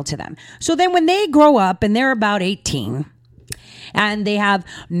normal to them. So then when they grow up and they're about 18, and they have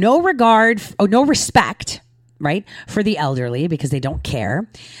no regard or no respect, right, for the elderly because they don't care.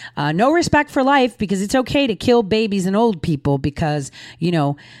 No respect for life because it's okay to kill babies and old people because,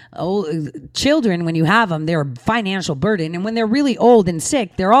 children, when you have them, they're a financial burden. And when they're really old and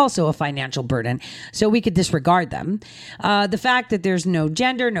sick, they're also a financial burden. So we could disregard them. The fact that there's no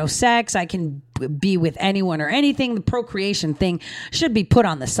gender, no sex, I can be with anyone or anything, the procreation thing should be put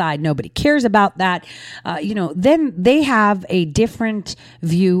on the side. Nobody cares about that. Then they have a different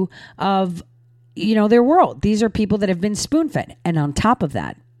view of their world. These are people that have been spoon-fed. And on top of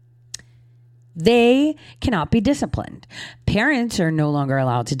that, they cannot be disciplined. Parents are no longer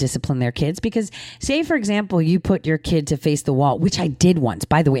allowed to discipline their kids because, say, for example, you put your kid to face the wall, which I did once,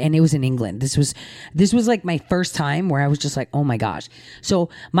 by the way, and it was in England. This was like my first time where I was just like, oh my gosh. So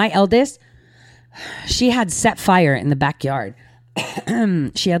my eldest, she had set fire in the backyard.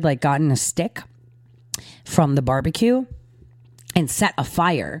 She had gotten a stick from the barbecue and set a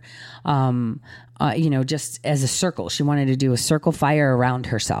fire, just as a circle. She wanted to do a circle fire around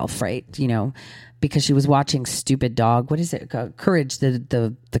herself, right? Because she was watching Stupid Dog. What is it? Courage,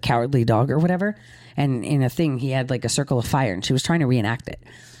 the Cowardly Dog or whatever. And in a thing, he had a circle of fire and she was trying to reenact it.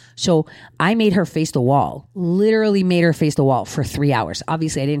 So I made her face the wall, literally made her face the wall for 3 hours.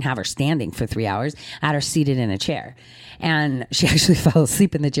 Obviously, I didn't have her standing for 3 hours. I had her seated in a chair. And she actually fell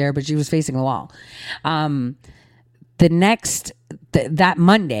asleep in the chair, but she was facing the wall. That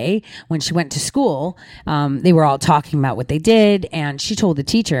Monday when she went to school, they were all talking about what they did. And she told the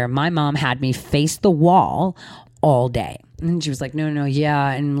teacher, my mom had me face the wall all day. And she was like, no, yeah.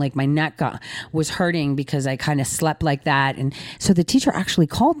 And my neck was hurting because I kind of slept like that. And so the teacher actually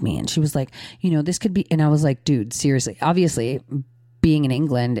called me and she was like, this could be. And I was like, dude, seriously, obviously being in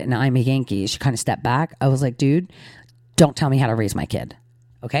England and I'm a Yankee, she kind of stepped back. I was like, dude, don't tell me how to raise my kid.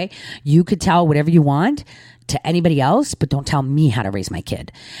 Okay. You could tell whatever you want to anybody else, but don't tell me how to raise my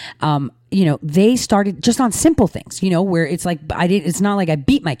kid. They started just on simple things, where it's it's not like I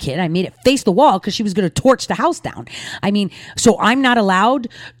beat my kid. I made it face the wall because she was going to torch the house down. So I'm not allowed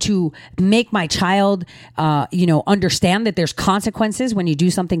to make my child, understand that there's consequences when you do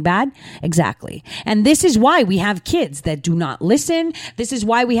something bad. Exactly. And this is why we have kids that do not listen. This is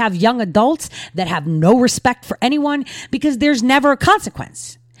why we have young adults that have no respect for anyone because there's never a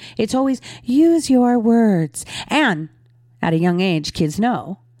consequence. It's always use your words. And at a young age, kids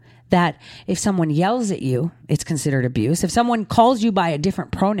know that if someone yells at you, it's considered abuse. If someone calls you by a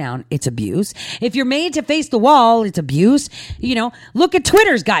different pronoun, it's abuse. If you're made to face the wall, it's abuse. Look at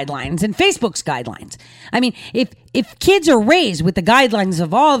Twitter's guidelines and Facebook's guidelines. If kids are raised with the guidelines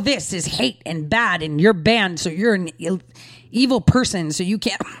of all this is hate and bad and you're banned, so you're an evil person, so you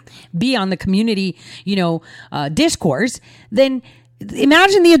can't be on the community, discourse, then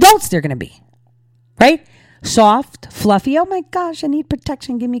imagine the adults they're going to be, right? Soft, fluffy. Oh my gosh, I need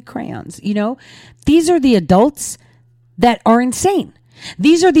protection. Give me crayons. These are the adults that are insane.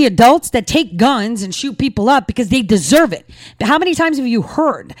 These are the adults that take guns and shoot people up because they deserve it. How many times have you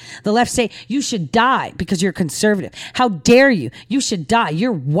heard the left say, you should die because you're conservative? How dare you? You should die.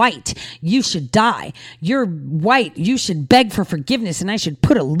 You're white. You should die. You're white. You should beg for forgiveness and I should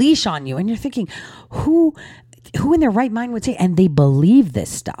put a leash on you. And you're thinking, who in their right mind would say, and they believe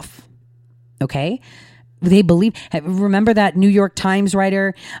this stuff. Okay. They believe, remember that New York Times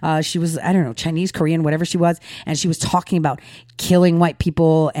writer? She was, I don't know, Chinese, Korean, whatever she was. And she was talking about killing white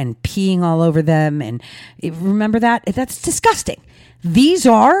people and peeing all over them. And remember that? That's disgusting. These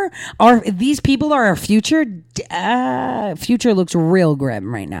people are our future. Future looks real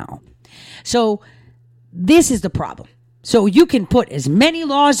grim right now. So this is the problem. So you can put as many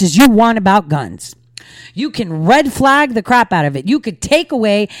laws as you want about guns. You can red flag the crap out of it. You could take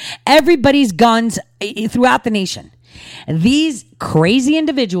away everybody's guns throughout the nation. These crazy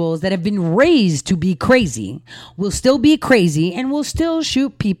individuals that have been raised to be crazy will still be crazy and will still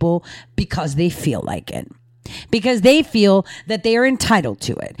shoot people because they feel like it. Because they feel that they are entitled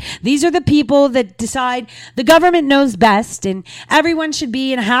to it. These are the people that decide the government knows best and everyone should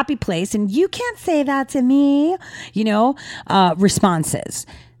be in a happy place. And you can't say that to me, responses.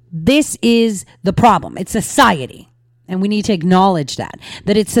 This is the problem. It's society. And we need to acknowledge that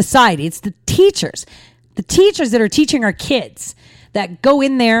it's society. It's the teachers that are teaching our kids that go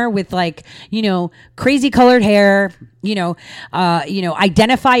in there with crazy colored hair,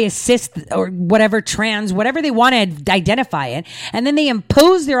 identify as cis or whatever, trans, whatever they want to identify it. And then they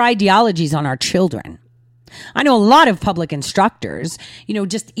impose their ideologies on our children. I know a lot of public instructors,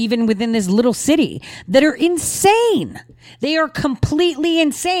 just even within this little city that are insane. They are completely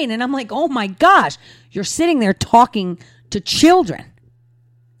insane. And I'm like, oh my gosh, you're sitting there talking to children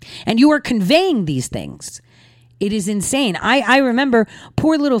and you are conveying these things. It is insane. I remember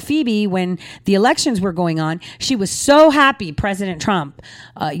poor little Phoebe when the elections were going on. She was so happy President Trump,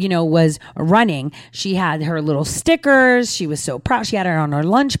 was running. She had her little stickers. She was so proud. She had it on her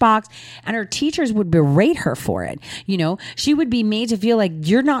lunchbox, and her teachers would berate her for it. She would be made to feel like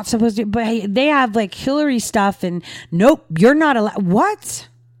you're not supposed to. But hey, they have Hillary stuff, and nope, you're not allowed. What?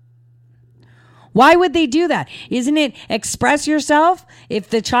 Why would they do that? Isn't it express yourself? If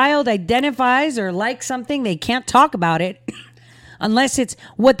the child identifies or likes something, they can't talk about it unless it's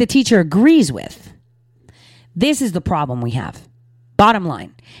what the teacher agrees with. This is the problem we have. Bottom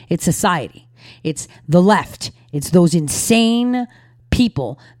line, it's society. It's the left. It's those insane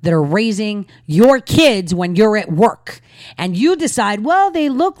people that are raising your kids when you're at work and you decide, well, they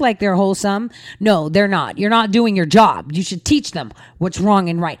look like they're wholesome. No, they're not. You're not doing your job. You should teach them what's wrong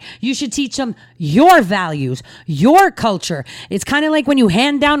and right. You should teach them your values, your culture. It's kind of like when you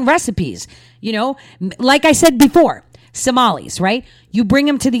hand down recipes, like I said before, Somalis, right? You bring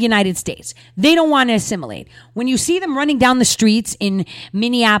them to the United States. They don't want to assimilate. When you see them running down the streets in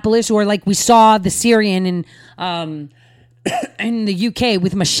Minneapolis, or like we saw the Syrian in the UK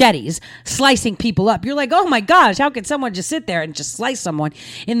with machetes slicing people up, you're like, oh my gosh, how could someone just sit there and just slice someone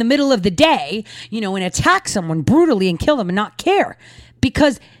in the middle of the day, and attack someone brutally and kill them and not care?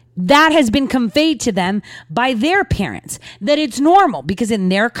 Because that has been conveyed to them by their parents, that it's normal. Because in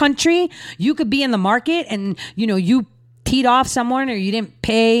their country, you could be in the market and you teed off someone, or you didn't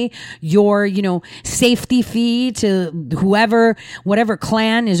pay your safety fee to whatever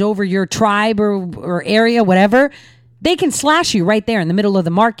clan is over your tribe or area, whatever. They can slash you right there in the middle of the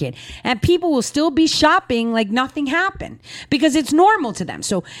market, and people will still be shopping like nothing happened because it's normal to them.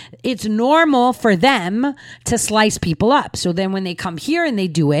 So it's normal for them to slice people up. So then when they come here and they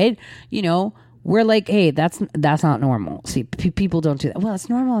do it, we're like, hey, that's not normal. See, people don't do that. Well, it's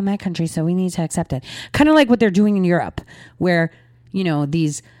normal in my country, so we need to accept it. Kind of like what they're doing in Europe, where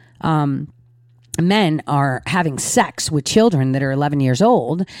these men are having sex with children that are 11 years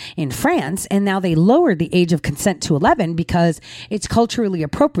old in France, and now they lowered the age of consent to 11 because it's culturally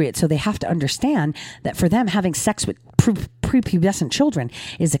appropriate. So they have to understand that for them, having sex with prepubescent children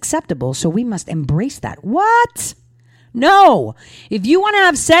is acceptable. So we must embrace that. What? No. If you want to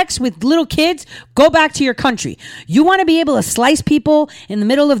have sex with little kids, go back to your country. You want to be able to slice people in the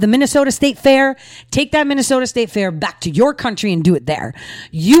middle of the Minnesota State Fair, take that Minnesota State Fair back to your country and do it there.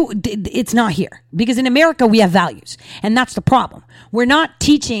 It's not here, because in America we have values, and that's the problem. We're not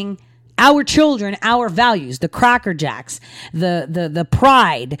teaching our children our values, the Cracker Jacks, the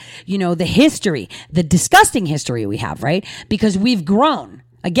pride, the history, the disgusting history we have, right? Because we've grown.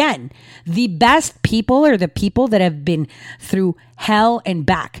 Again, the best people are the people that have been through hell and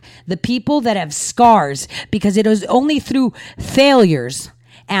back. The people that have scars, because it is only through failures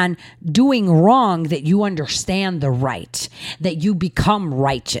and doing wrong that you understand the right, that you become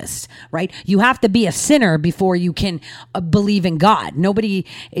righteous, right? You have to be a sinner before you can believe in God. Nobody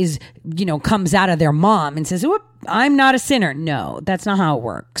comes out of their mom and says, whoop, I'm not a sinner. No, that's not how it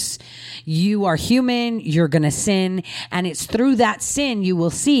works. You are human. You're going to sin. And it's through that sin you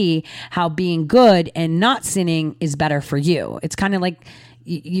will see how being good and not sinning is better for you. It's kind of like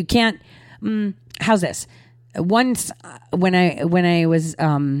you can't, how's this? Once when I was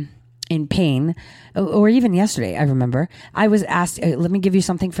in pain, or even yesterday, I remember I was asked, let me give you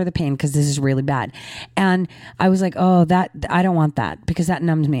something for the pain because this is really bad. And I was like, oh, I don't want that because that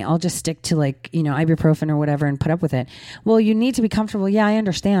numbs me. I'll just stick to ibuprofen or whatever and put up with it. Well, you need to be comfortable. Yeah, I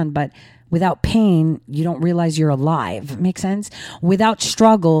understand. But Without pain, you don't realize you're alive. Make sense? Without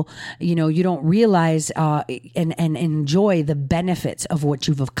struggle, you don't realize and enjoy the benefits of what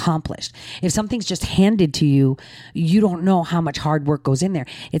you've accomplished. If something's just handed to you, you don't know how much hard work goes in there.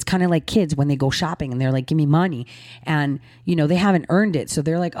 It's kind of like kids when they go shopping and they're like, give me money. And, they haven't earned it. So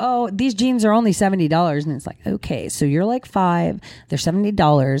they're like, oh, these jeans are only $70. And it's like, okay, so you're like 5, they're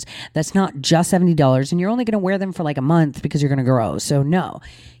 $70. That's not just $70. And you're only going to wear them for like a month because you're going to grow. So no.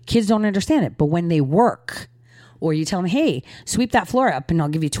 Kids don't understand it. But when they work, or you tell them, hey, sweep that floor up and I'll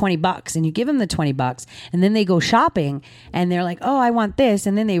give you $20, and you give them the $20, and then they go shopping and they're like, oh, I want this.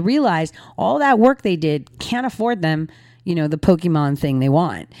 And then they realize all that work they did can't afford them, the Pokemon thing they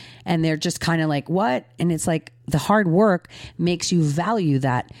want. And they're just kind of like, what? And it's like the hard work makes you value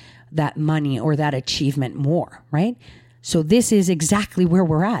that money or that achievement more, right? So this is exactly where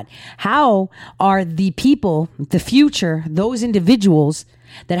we're at. How are the people, the future, those individuals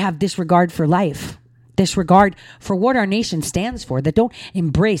that have disregard for life, disregard for what our nation stands for, that don't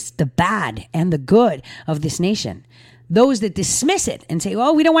embrace the bad and the good of this nation, those that dismiss it and say,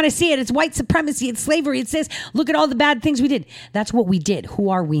 oh, we don't want to see it. It's white supremacy. It's slavery. It says, look at all the bad things we did. That's what we did. Who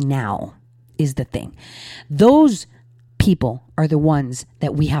are we now is the thing. Those people are the ones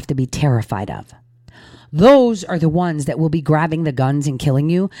that we have to be terrified of. Those are the ones that will be grabbing the guns and killing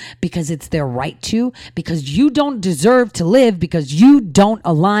you because it's their right to, because you don't deserve to live, because you don't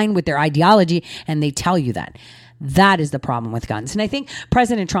align with their ideology, and they tell you that. That is the problem with guns. And I think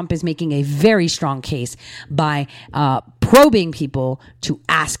President Trump is making a very strong case by probing people to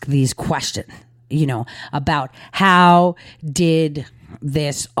ask these questions, about how did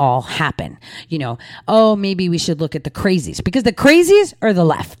this all happen? Oh, maybe we should look at the crazies, because the crazies are the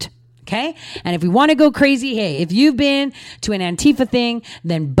left. Okay. And if we want to go crazy, hey, if you've been to an Antifa thing,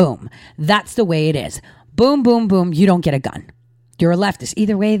 then boom, that's the way it is. Boom, boom, boom. You don't get a gun. You're a leftist.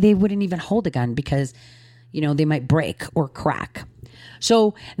 Either way, they wouldn't even hold a gun because, they might break or crack.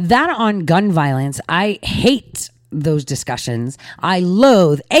 So that on gun violence, I hate those discussions. I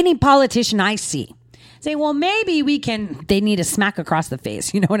loathe any politician I see say, well, maybe they need a smack across the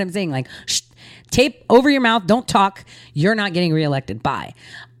face. You know what I'm saying? Like, tape over your mouth. Don't talk. You're not getting reelected. Bye.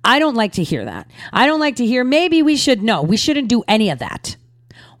 I don't like to hear that. I don't like to hear maybe we should. No, we shouldn't do any of that.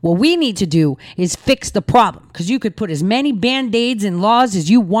 What we need to do is fix the problem, because you could put as many Band-Aids and laws as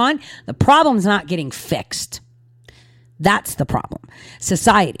you want. The problem's not getting fixed. That's the problem.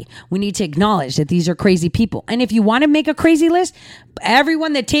 Society. We need to acknowledge that these are crazy people. And if you want to make a crazy list,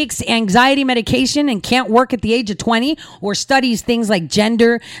 everyone that takes anxiety medication and can't work at the age of 20 or studies things like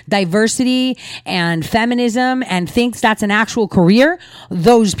gender diversity and feminism and thinks that's an actual career,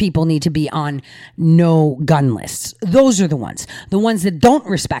 those people need to be on no gun lists. Those are the ones that don't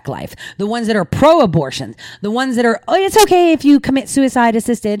respect life, the ones that are pro-abortion, the ones that are, oh, it's okay if you commit suicide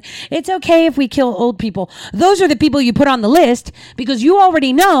assisted. It's okay if we kill old people. Those are the people you put on the list because you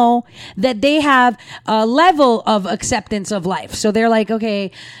already know that they have a level of acceptance of life. So they're like, okay,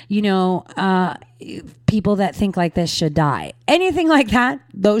 people that think like this should die. Anything like that,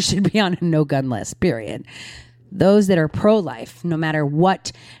 those should be on a no gun list, period. Those that are pro-life, no matter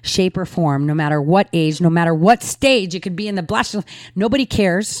what shape or form, no matter what age, no matter what stage, it could be in the blush, nobody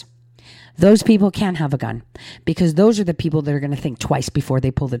cares. Those people can't have a gun, because those are the people that are going to think twice before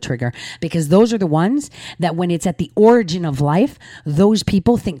they pull the trigger, because those are the ones that when it's at the origin of life, those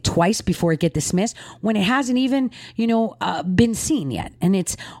people think twice before it get dismissed when it hasn't even, been seen yet. And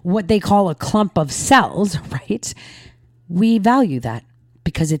it's what they call a clump of cells, right? We value that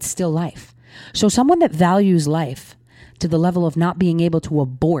because it's still life. So someone that values life to the level of not being able to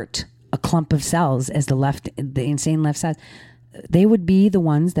abort a clump of cells, as the insane left says, they would be the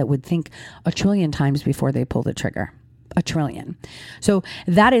ones that would think a trillion times before they pull the trigger. A trillion. So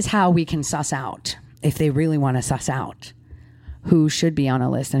that is how we can suss out, if they really want to suss out, who should be on a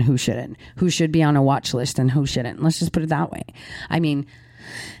list and who shouldn't, who should be on a watch list and who shouldn't. Let's just put it that way. I mean,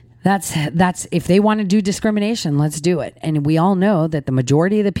 that's if they want to do discrimination, let's do it. And we all know that the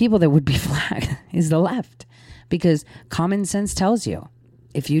majority of the people that would be flagged is the left, because common sense tells you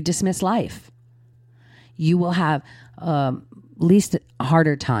if you dismiss life, you will have least a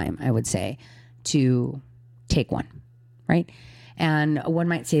harder time, I would say, to take one, right? And one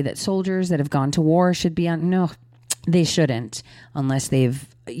might say that soldiers that have gone to war should be on. No, they shouldn't, unless they've,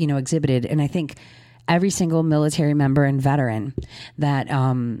 exhibited. And I think every single military member and veteran that,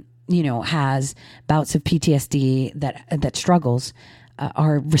 has bouts of PTSD that struggles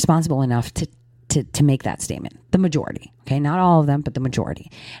are responsible enough to make that statement. The majority, okay? Not all of them, but the majority.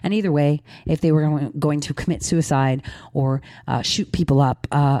 And either way, if they were going to commit suicide or shoot people up,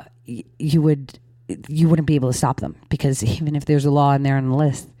 you wouldn't be able to stop them, because even if there's a law in there on the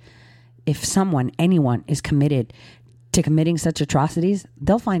list, if anyone is committed to committing such atrocities,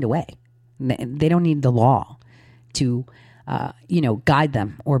 they'll find a way. They don't need the law to, guide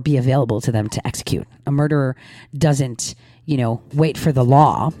them or be available to them to execute. A murderer doesn't, wait for the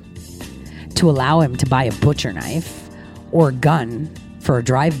law to allow him to buy a butcher knife or a gun for a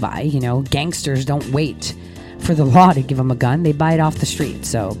drive-by. Gangsters don't wait for the law to give them a gun. They buy it off the street.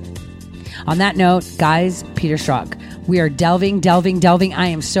 So on that note, guys, Peter Strzok, we are delving. I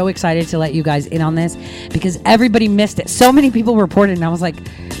am so excited to let you guys in on this because everybody missed it. So many people reported, and I was like,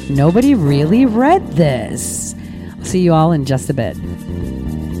 nobody really read this. I'll see you all in just a bit.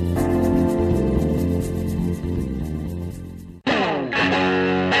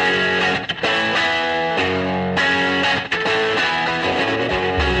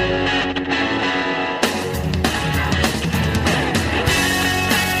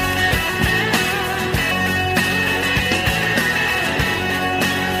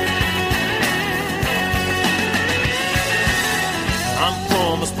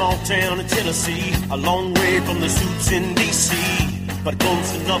 Town in Tennessee, a long way from the suits in D.C., but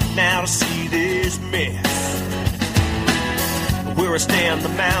close enough now to see this mess. Where I stand, the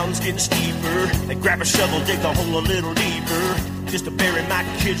mound's getting steeper. They grab a shovel, dig the hole a little deeper, just to bury my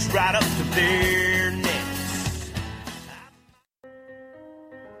kids right up to their necks.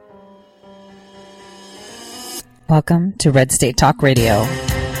 Welcome to Red State Talk Radio.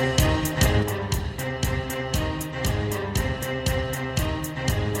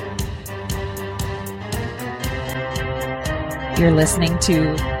 You're listening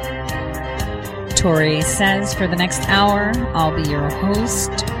to Tori Says. For the next hour, I'll be your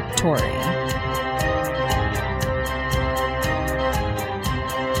host, Tori.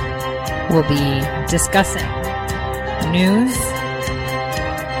 We'll be discussing news,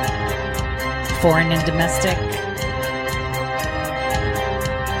 foreign and domestic,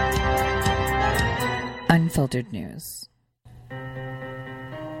 unfiltered news.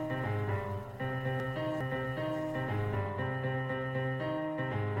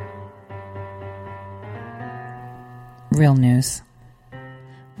 Real news.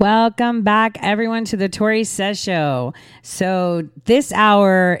 Welcome back, everyone, to the Tori Says Show. So this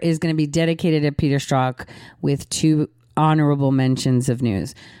hour is going to be dedicated to Peter Strzok with two honorable mentions of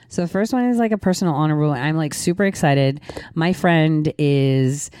news. So the first one is like a personal honorable. I'm like super excited. My friend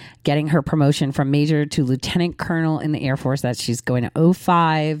is getting her promotion from major to lieutenant colonel in the Air Force. That she's going to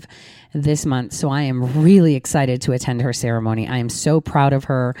 05 this month. So I am really excited to attend her ceremony. I am so proud of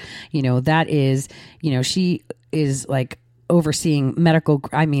her. That is, she is like overseeing medical.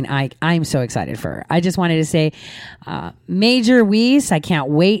 I'm so excited for her. I just wanted to say, Major Weiss, I can't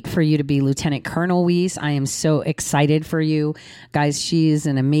wait for you to be Lieutenant Colonel Weiss. I am so excited for you guys. She's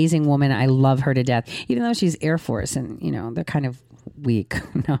an amazing woman. I love her to death, even though she's Air Force and, they're kind of weak.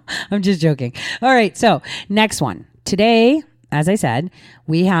 No, I'm just joking. All right. So next one today, as I said,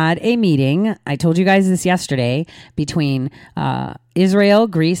 we had a meeting. I told you guys this yesterday between Israel,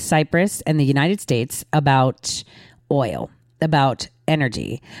 Greece, Cyprus, and the United States about oil, about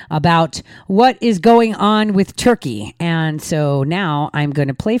energy, about what is going on with Turkey. And so now I'm going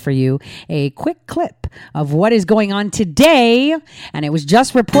to play for you a quick clip of what is going on today. And it was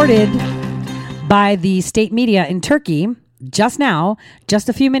just reported by the state media in Turkey just now, just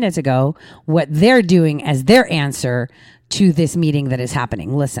a few minutes ago, what they're doing as their answer to this meeting that is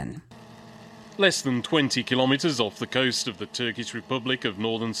happening. Listen. Less than 20 kilometres off the coast of the Turkish Republic of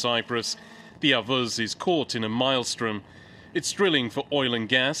Northern Cyprus, the Avuz is caught in a maelstrom. It's drilling for oil and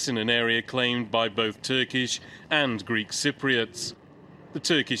gas in an area claimed by both Turkish and Greek Cypriots. The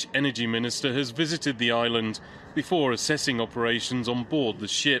Turkish energy minister has visited the island before assessing operations on board the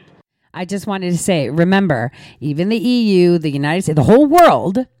ship. I just wanted to say, remember, even the EU, the United States, the whole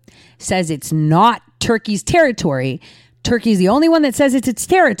world says it's not Turkey's territory. Turkey's the only one that says it's its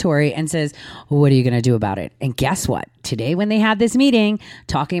territory and says, what are you going to do about it? And guess what? Today, when they had this meeting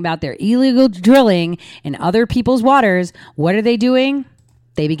talking about their illegal drilling in other people's waters, what are they doing?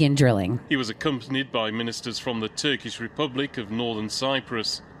 They begin drilling. He was accompanied by ministers from the Turkish Republic of Northern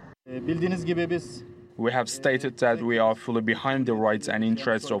Cyprus. We have stated that we are fully behind the rights and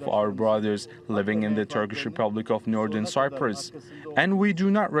interests of our brothers living in the Turkish Republic of Northern Cyprus, and we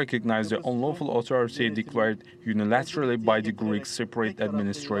do not recognize the unlawful authority declared unilaterally by the Greek Cypriot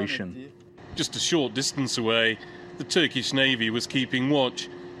administration. Just a short distance away, the Turkish Navy was keeping watch.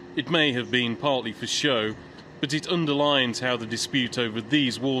 It may have been partly for show, but it underlines how the dispute over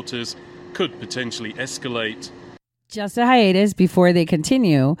these waters could potentially escalate. Just a hiatus before they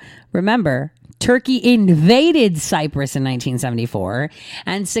continue. Remember, Turkey invaded Cyprus in 1974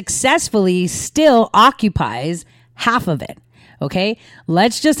 and successfully still occupies half of it. Okay.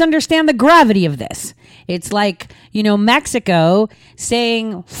 Let's just understand the gravity of this. It's like, Mexico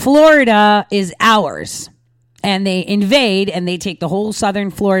saying Florida is ours. And they invade and they take the whole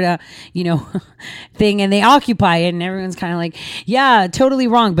southern Florida, thing, and they occupy it. And everyone's kind of like, yeah, totally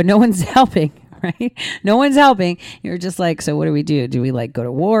wrong, but no one's helping, right? No one's helping. You're just like, so what do we do? Do we go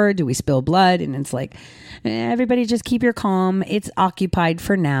to war? Do we spill blood? And it's like, everybody just keep your calm. It's occupied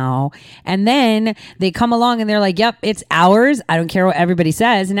for now. And then they come along and they're like, yep, it's ours. I don't care what everybody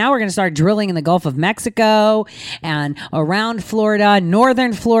says. And now we're going to start drilling in the Gulf of Mexico and around Florida,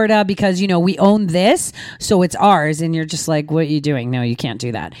 northern Florida, because, we own this. So it's ours. And you're just like, what are you doing? No, you can't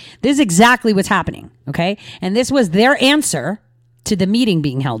do that. This is exactly what's happening. Okay. And this was their answer to the meeting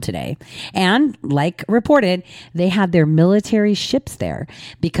being held today. And like reported, they had their military ships there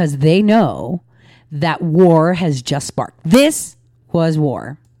because they know that war has just sparked. This was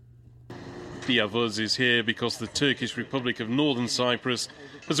war. The Avuz is here because the Turkish Republic of Northern Cyprus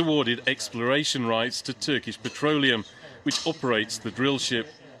has awarded exploration rights to Turkish Petroleum, which operates the drill ship.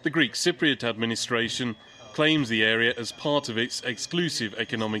 The Greek Cypriot administration claims the area as part of its exclusive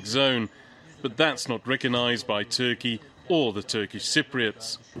economic zone, but that's not recognised by Turkey or the Turkish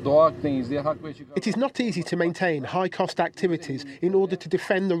Cypriots. It is not easy to maintain high-cost activities in order to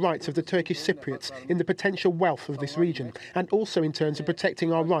defend the rights of the Turkish Cypriots in the potential wealth of this region, and also in terms of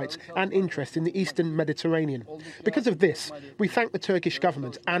protecting our rights and interest in the Eastern Mediterranean. Because of this, we thank the Turkish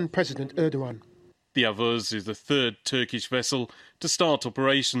government and President Erdogan. The Avuz is the third Turkish vessel to start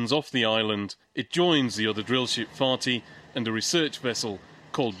operations off the island. It joins the other drill ship Fatih and a research vessel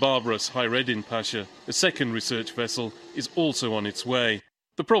called Barbaros Hayreddin Pasha. A second research vessel is also on its way.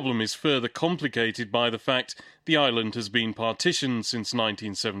 The problem is further complicated by the fact the island has been partitioned since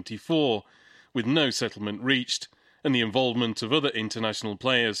 1974, with no settlement reached, and the involvement of other international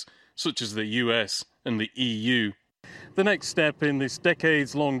players, such as the US and the EU. The next step in this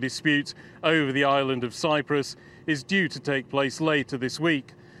decades-long dispute over the island of Cyprus is due to take place later this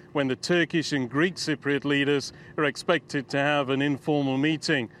week, when the Turkish and Greek Cypriot leaders are expected to have an informal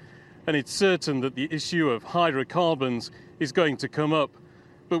meeting. And it's certain that the issue of hydrocarbons is going to come up.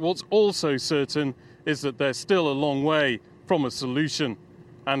 But what's also certain is that they're still a long way from a solution.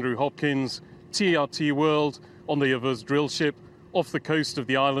 Andrew Hopkins, TRT World, on the Avuz drill ship off the coast of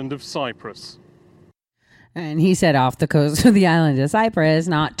the island of Cyprus. And he said off the coast of the island of Cyprus,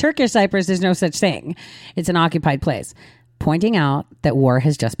 not Turkish Cyprus. There's no such thing. It's an occupied place. Pointing out that war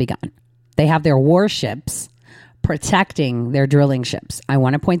has just begun. They have their warships protecting their drilling ships. I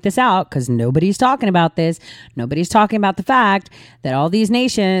want to point this out because nobody's talking about this. Nobody's talking about the fact that all these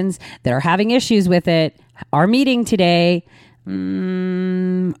nations that are having issues with it are meeting today.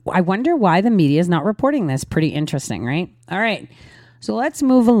 I wonder why the media is not reporting this. Pretty interesting, right? All right. So let's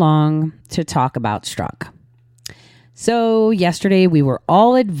move along to talk about Strzok. So yesterday we were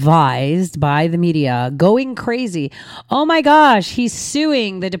all advised by the media going crazy. Oh my gosh, he's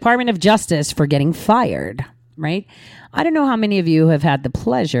suing the Department of Justice for getting fired, right? I don't know how many of you have had the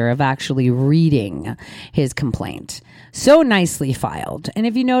pleasure of actually reading his complaint. So nicely filed. And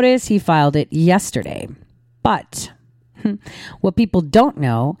if you notice, he filed it yesterday. But what people don't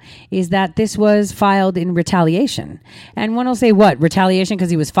know is that this was filed in retaliation. And one will say, what, retaliation because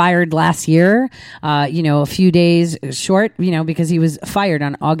he was fired last year, a few days short, because he was fired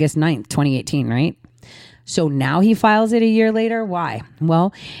on August 9th, 2018, right? So now he files it a year later. Why?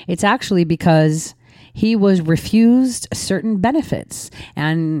 Well, it's actually because he was refused certain benefits.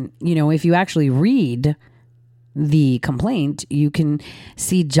 And, if you actually read the complaint, you can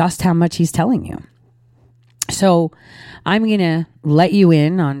see just how much he's telling you. So I'm going to let you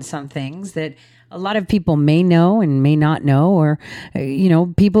in on some things that a lot of people may know and may not know, or,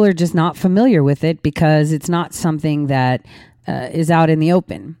 people are just not familiar with it because it's not something that is out in the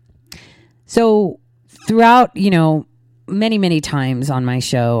open. So throughout, many, many times on my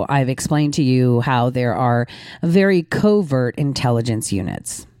show, I've explained to you how there are very covert intelligence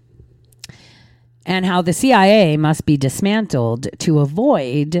units and how the CIA must be dismantled to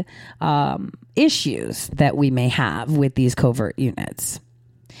avoid issues that we may have with these covert units.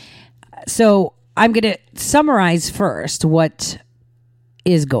 So I'm going to summarize first what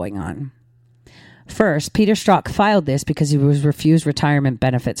is going on. First, Peter Strzok filed this because he was refused retirement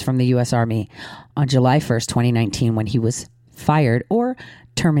benefits from the U.S. Army on July 1st, 2019, when he was fired or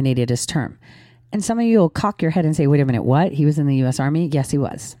terminated his term. And some of you will cock your head and say, wait a minute, what? He was in the U.S. Army? Yes, he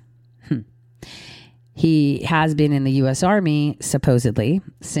was. He has been in the U.S. Army, supposedly,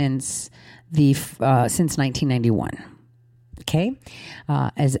 since 1991. Okay?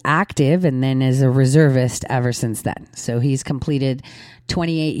 As active and then as a reservist ever since then. So he's completed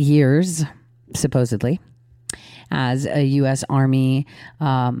 28 years, supposedly. as a U.S. Army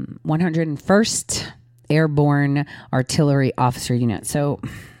 101st Airborne Artillery Officer Unit. So,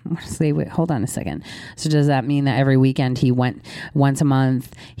 wait, hold on a second. So does that mean that every weekend he went, once a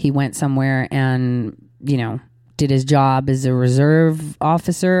month, he went somewhere and, did his job as a reserve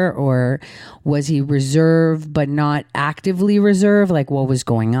officer, or was he reserve but not actively reserve? Like, what was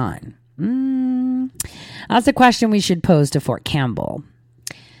going on? That's a question we should pose to Fort Campbell.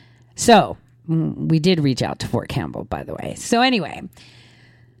 So we did reach out to Fort Campbell, by the way. So anyway,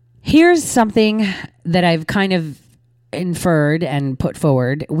 here's something that I've kind of inferred and put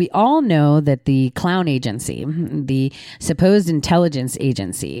forward. We all know that the clown agency, the supposed intelligence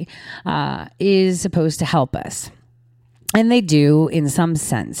agency, is supposed to help us. And they do in some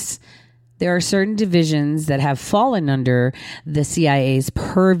sense. There are certain divisions that have fallen under the CIA's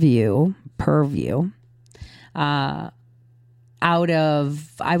purview, out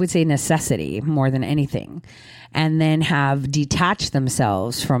of, I would say, necessity more than anything, and then have detached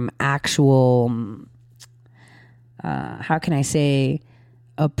themselves from actual how can I say,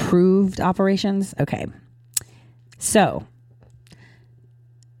 approved operations? Okay. So,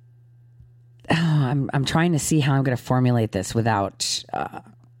 I'm trying to see how I'm going to formulate this without,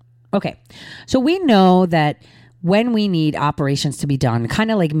 okay. So we know that when we need operations to be done, kind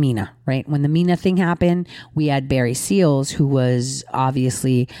of like Mina, right? When the Mina thing happened, we had Barry Seals, who was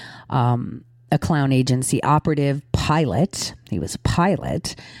obviously, a clown agency operative pilot. He was a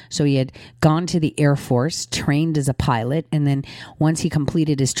pilot. So he had gone to the Air Force, trained as a pilot. And then once he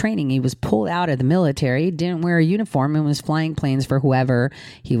completed his training, he was pulled out of the military, didn't wear a uniform, and was flying planes for whoever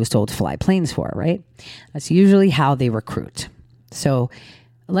he was told to fly planes for, right? That's usually how they recruit. So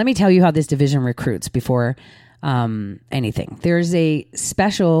let me tell you how this division recruits before anything. There's a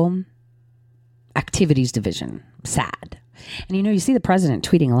special activities division, SAD. And you see the president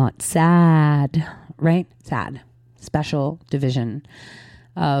tweeting a lot. SAD, right? SAD, Special Division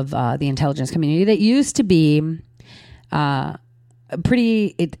of the Intelligence Community, that used to be very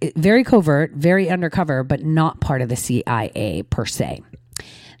covert, very undercover, but not part of the CIA per se.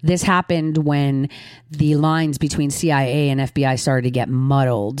 This happened when the lines between CIA and FBI started to get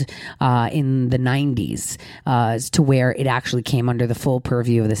muddled in the 90s to where it actually came under the full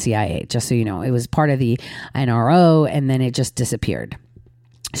purview of the CIA. Just so you know, it was part of the NRO, and then it just disappeared.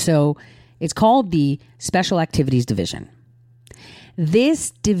 So it's called the Special Activities Division. This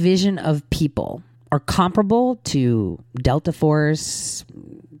division of people are comparable to Delta Force,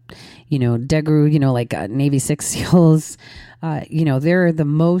 DEGRU, like Navy 6 SEALs. They're the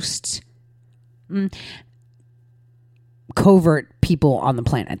most covert people on the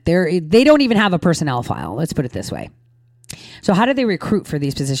planet. They don't even have a personnel file. Let's put it this way. So how do they recruit for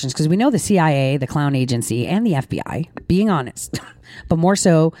these positions? Because we know the CIA, the clown agency, and the FBI, being honest, but more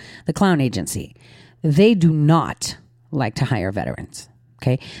so the clown agency, they do not like to hire veterans.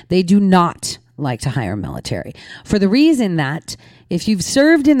 Okay. They do not like to hire military, for the reason that if you've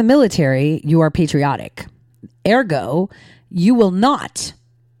served in the military, you are patriotic. Ergo, you will not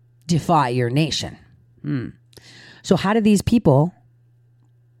defy your nation. So how do these people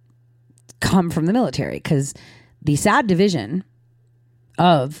come from the military? Because the SAD division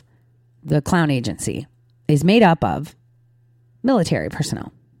of the clown agency is made up of military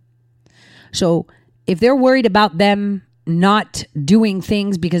personnel. So if they're worried about them not doing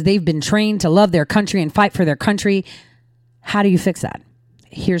things because they've been trained to love their country and fight for their country, how do you fix that?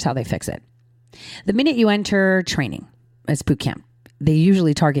 Here's how they fix it. The minute you enter training, it's boot camp. They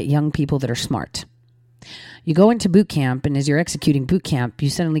usually target young people that are smart. You go into boot camp, and as you're executing boot camp, you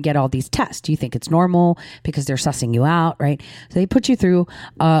suddenly get all these tests. You think it's normal because they're sussing you out, right? So they put you through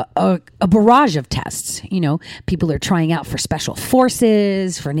a barrage of tests. People are trying out for special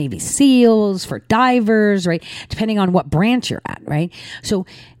forces, for Navy SEALs, for divers, right? Depending on what branch you're at, right? So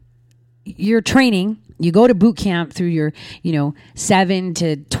you're training. You go to boot camp through your, 7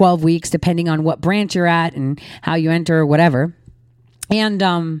 to 12 weeks, depending on what branch you're at and how you enter or whatever.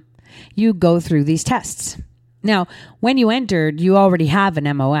 And you go through these tests. Now, when you entered, you already have an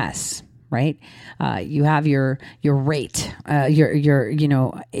MOS, right? You have your rate, your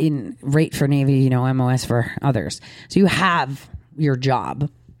in rate for Navy, MOS for others. So you have your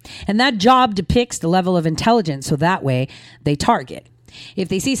job. And that job depicts the level of intelligence, so that way they target. If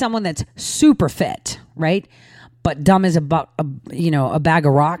they see someone that's super fit, right, but dumb as a bag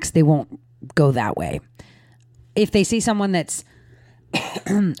of rocks, they won't go that way. If they see someone that's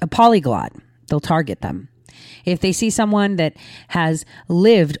a polyglot, they'll target them. If they see someone that has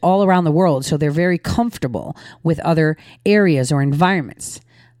lived all around the world, so they're very comfortable with other areas or environments,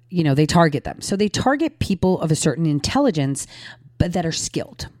 they target them. So they target people of a certain intelligence, but that are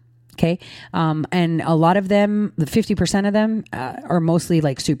skilled. Okay. And a lot of them, the 50% of them are mostly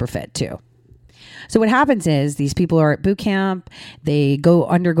like super fit too. So what happens is these people are at boot camp, they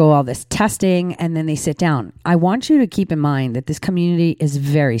undergo all this testing, and then they sit down. I want you to keep in mind that this community is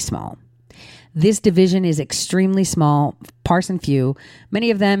very small. This division is extremely small, sparse and few. Many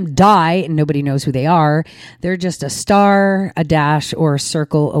of them die and nobody knows who they are. They're just a star, a dash, or a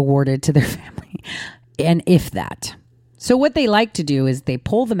circle awarded to their family. And if that. So what they like to do is they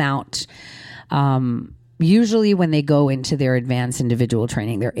pull them out, usually when they go into their advanced individual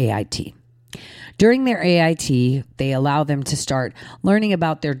training, their AIT. During their AIT, they allow them to start learning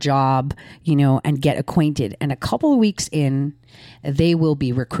about their job, and get acquainted. And a couple of weeks in, they will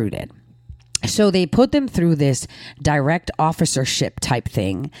be recruited. So they put them through this direct officership type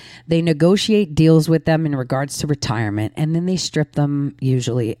thing. They negotiate deals with them in regards to retirement, and then they strip them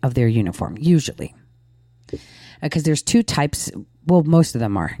usually of their uniform, usually. Because there's two types. Well, most of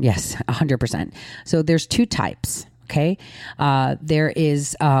them are. Yes, 100%. So there's two types, okay? There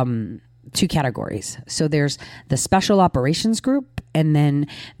is two categories. So there's the Special Operations Group, and then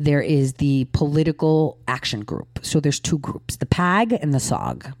there is the Political Action Group. So there's two groups, the PAG and the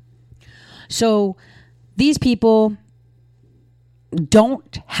SOG. So these people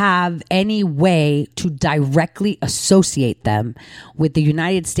don't have any way to directly associate them with the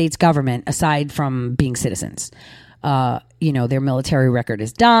United States government aside from being citizens. Their military record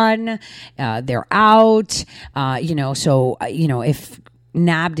is done. They're out. If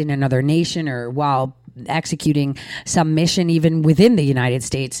nabbed in another nation or while executing some mission even within the United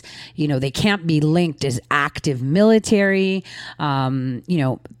States, they can't be linked as active military.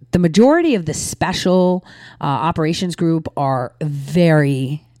 The majority of the Special Operations Group are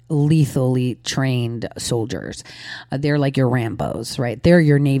very lethally trained soldiers. They're like your Rambos, right? They're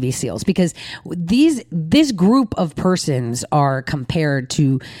your Navy SEALs, because this group of persons are compared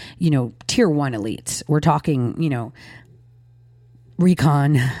to, tier 1 elites. We're talking,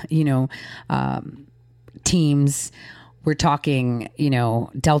 recon, teams. We're talking,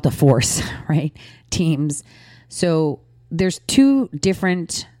 Delta Force, right? Teams. So there's two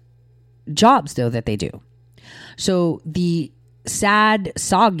different jobs though that they do. So the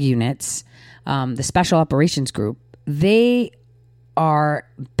SOG units, the Special Operations Group, they are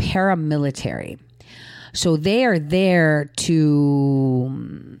paramilitary. So they are there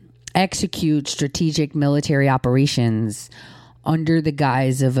to execute strategic military operations under the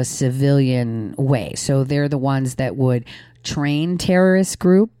guise of a civilian way. So they're the ones that would train terrorist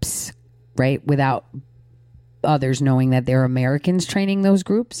groups, right, without others knowing that they're Americans training those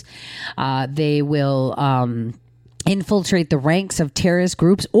groups. They will infiltrate the ranks of terrorist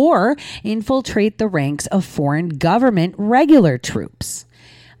groups or infiltrate the ranks of foreign government regular troops.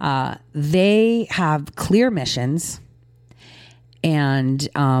 They have clear missions, and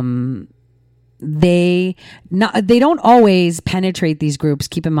they don't always penetrate these groups,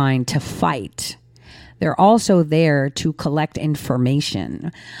 keep in mind, to fight. They're also there to collect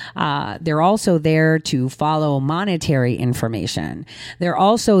information. They're also there to follow monetary information. They're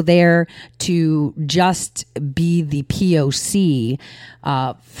also there to just be the POC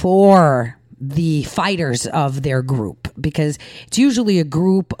for the fighters of their group, because it's usually a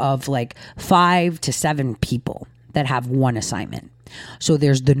group of like 5 to 7 people that have one assignment. So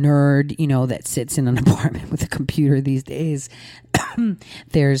there's the nerd, that sits in an apartment with a computer these days.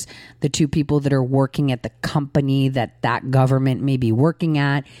 There's the 2 people that are working at the company that government may be working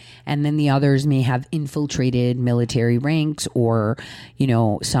at. And then the others may have infiltrated military ranks or,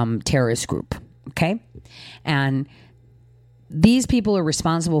 some terrorist group. Okay. And these people are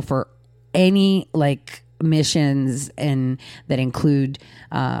responsible for any missions and that include,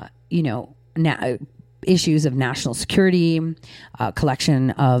 issues of national security, collection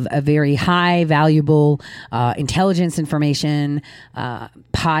of a very high valuable intelligence information,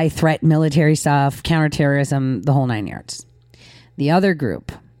 high threat military stuff, counterterrorism, the whole 9 yards. The other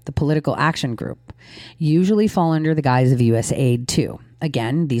group, the Political Action Group, usually fall under the guise of USAID too.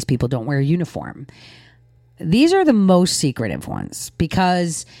 Again, these people don't wear a uniform. These are the most secretive ones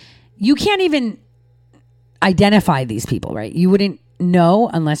because you can't even identify these people, right? You wouldn't know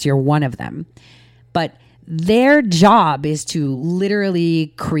unless you're one of them. But their job is to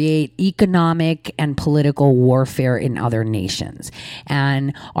literally create economic and political warfare in other nations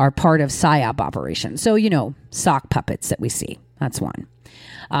and are part of PSYOP operations. So, sock puppets that we see. That's one.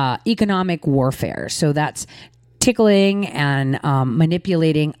 Economic warfare. So that's tickling and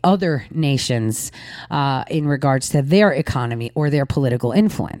manipulating other nations in regards to their economy or their political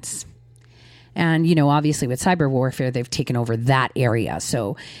influence. And, obviously with cyber warfare, they've taken over that area.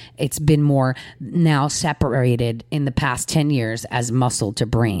 So it's been more now separated in the past 10 years as muscle to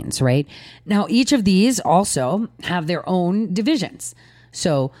brains, right? Now, each of these also have their own divisions.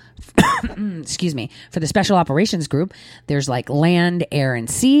 So, excuse me, for the Special Operations Group, there's like land, air, and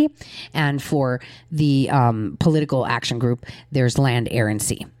sea. And for the Political Action Group, there's land, air, and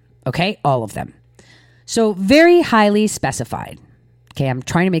sea. Okay, all of them. So very highly specified. Okay, I'm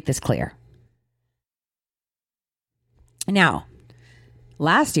trying to make this clear. Now,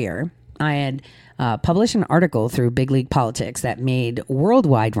 last year, I had published an article through Big League Politics that made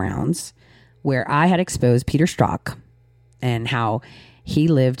worldwide rounds where I had exposed Peter Strzok and how he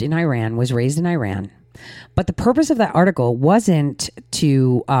lived in Iran, was raised in Iran. But the purpose of that article wasn't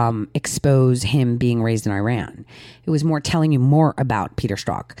to expose him being raised in Iran. It was more telling you more about Peter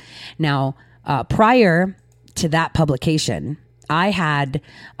Strzok. Now, prior to that publication, I had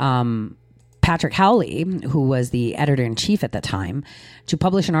Patrick Howley, who was the editor-in-chief at the time, to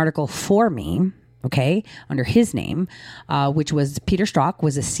publish an article for me, okay, under his name, which was Peter Strzok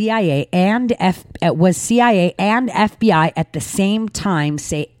was a CIA and FBI at the same time,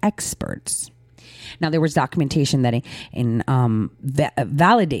 say experts. Now there was documentation that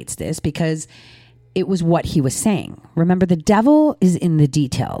validates this because it was what he was saying. Remember, the devil is in the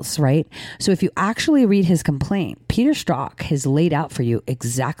details, right? So if you actually read his complaint, Peter Strzok has laid out for you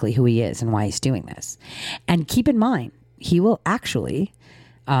exactly who he is and why he's doing this. And keep in mind, he will actually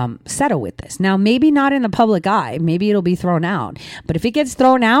settle with this. Now, maybe not in the public eye. Maybe it'll be thrown out. But if it gets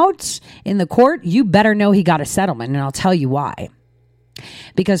thrown out in the court, you better know he got a settlement. And I'll tell you why.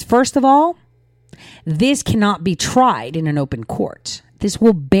 Because first of all, this cannot be tried in an open court. This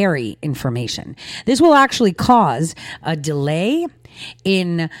will bury information. This will actually cause a delay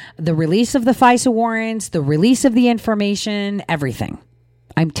in the release of the FISA warrants, the release of the information, everything.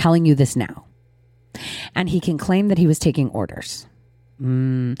 I'm telling you this now. And he can claim that he was taking orders.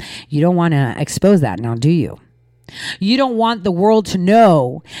 You don't want to expose that now, do you? You don't want the world to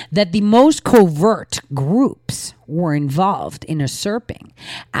know that the most covert groups were involved in usurping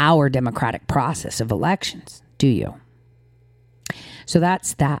our democratic process of elections, do you? So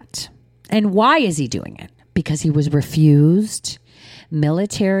that's that. And why is he doing it? Because he was refused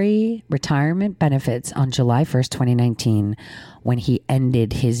military retirement benefits on July 1st, 2019, when he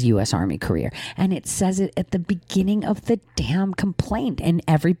ended his U.S. Army career. And it says it at the beginning of the damn complaint, and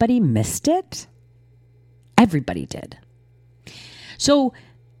everybody missed it. Everybody did. So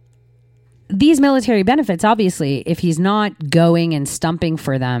these military benefits, obviously, if he's not going and stumping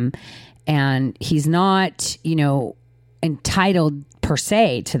for them and he's not, entitled per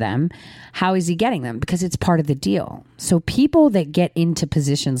se to them, how is he getting them? Because it's part of the deal. So people that get into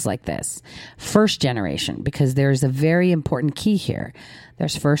positions like this, first generation, because there's a very important key here.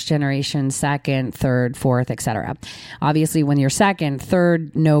 There's first generation, second, third, fourth, etc. Obviously, when you're second,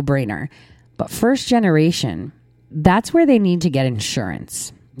 third, no brainer. But first generation, that's where they need to get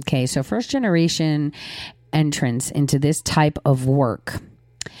insurance. Okay, so first generation entrants into this type of work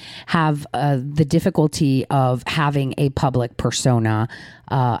have the difficulty of having a public persona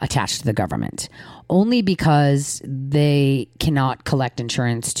attached to the government, only because they cannot collect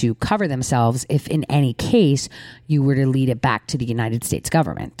insurance to cover themselves if in any case you were to lead it back to the United States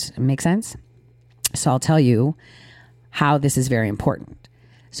government. Make sense? So I'll tell you how this is very important.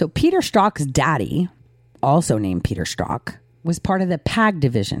 So Peter Strzok's daddy, also named Peter Strzok, was part of the PAG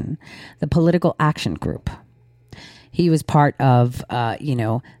division, the Political Action Group. He was part of,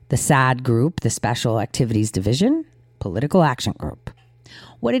 the SAD group, the Special Activities Division, Political Action Group.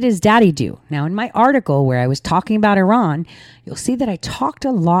 What did his daddy do? Now, in my article where I was talking about Iran, you'll see that I talked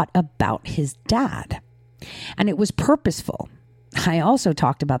a lot about his dad. And it was purposeful. I also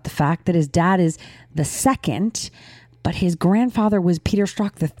talked about the fact that his dad is the second, but his grandfather was Peter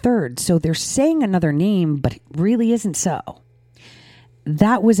Strzok the third. So they're saying another name, but it really isn't so.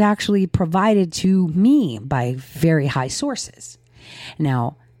 That was actually provided to me by very high sources.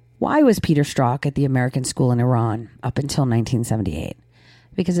 Now, why was Peter Strzok at the American school in Iran up until 1978?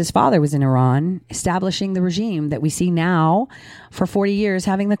 Because his father was in Iran establishing the regime that we see now for 40 years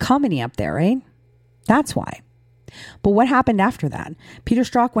having the Khomeini up there, right? That's why. But what happened after that? Peter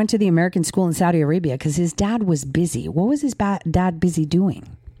Strzok went to the American school in Saudi Arabia because his dad was busy. What was his dad busy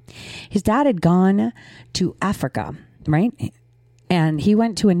doing? His dad had gone to Africa, right? And he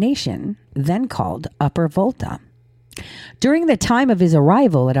went to a nation then called Upper Volta. During the time of his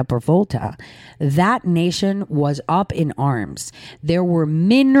arrival at Upper Volta, that nation was up in arms. There were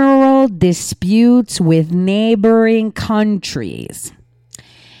mineral disputes with neighboring countries.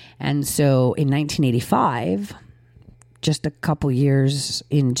 And so in 1985, just a couple years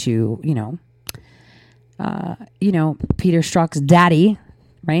into, Peter Strzok's daddy,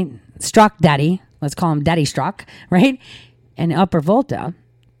 right? Strzok daddy, let's call him Daddy Strzok, right? And Upper Volta,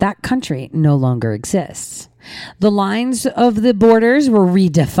 that country no longer exists. The lines of the borders were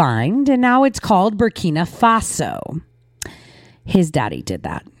redefined, and now it's called Burkina Faso. His daddy did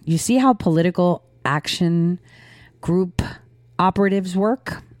that. You see how political action group operatives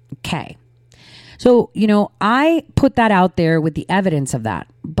work? Okay. So, I put that out there with the evidence of that,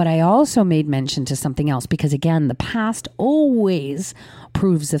 but I also made mention to something else because, again, the past always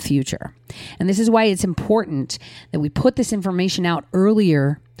proves the future. And this is why it's important that we put this information out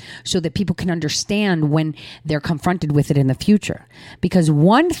earlier so that people can understand when they're confronted with it in the future. Because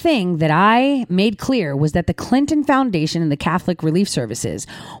one thing that I made clear was that the Clinton Foundation and the Catholic Relief Services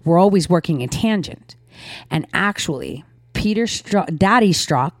were always working in tangent. And actually, Daddy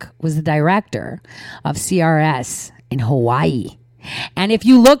Strzok was the director of CRS in Hawaii. And if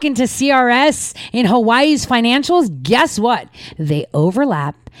you look into CRS in Hawaii's financials, guess what? They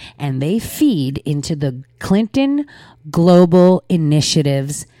overlap and they feed into the Clinton Global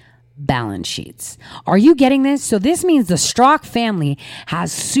Initiative's balance sheets. Are you getting this? So this means the Strzok family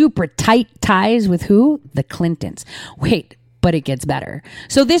has super tight ties with who? The Clintons. Wait, but it gets better.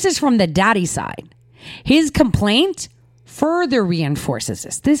 So this is from the daddy side. His complaint further reinforces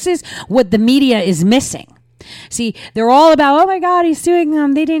this. This is what the media is missing. See, they're all about, oh my God, he's suing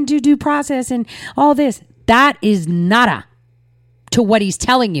them. They didn't do due process and all this. That is nada to what he's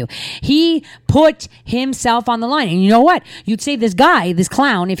telling you. He put himself on the line. And you know what? You'd say this guy, this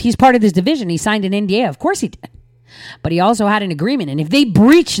clown, if he's part of this division, he signed an NDA. Of course he did. But he also had an agreement. And if they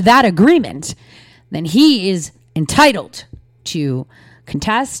breach that agreement, then he is entitled to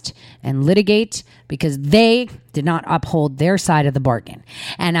contest and litigate because they did not uphold their side of the bargain.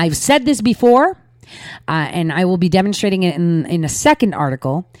 And I've said this before, and I will be demonstrating it in a second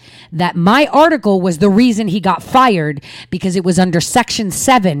article, that my article was the reason he got fired because it was under Section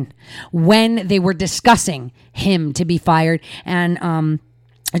 7 when they were discussing him to be fired. And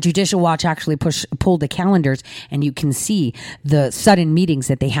a Judicial Watch actually pulled the calendars, and you can see the sudden meetings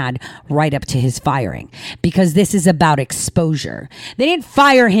that they had right up to his firing, because this is about exposure. They didn't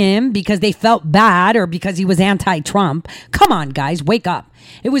fire him because they felt bad or because he was anti-Trump. Come on, guys, wake up.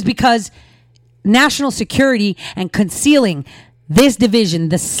 It was because national security and concealing this division,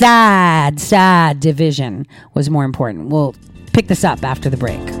 the sad division, was more important. We'll pick this up after the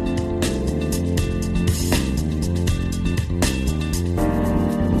break.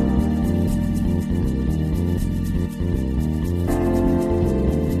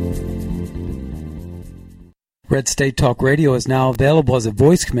 Red State Talk Radio is now available as a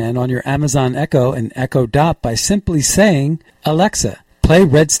voice command on your Amazon Echo and Echo Dot by simply saying, Alexa, play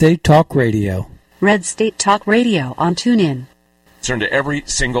Red State Talk Radio. Red State Talk Radio on TuneIn. Concern to every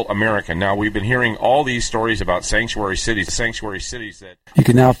single American. Now, we've been hearing all these stories about sanctuary cities that... You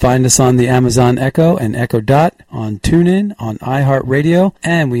can now find us on the Amazon Echo and Echo Dot, on TuneIn, on iHeartRadio,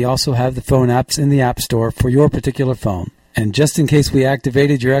 and we also have the phone apps in the App Store for your particular phone. And just in case we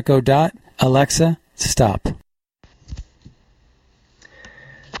activated your Echo Dot, Alexa, stop.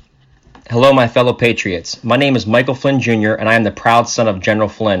 Hello, my fellow patriots. My name is Michael Flynn Jr., and I am the proud son of General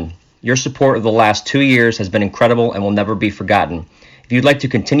Flynn. Your support of the last 2 years has been incredible and will never be forgotten. If you'd like to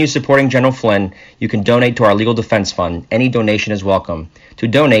continue supporting General Flynn, you can donate to our Legal Defense Fund. Any donation is welcome. To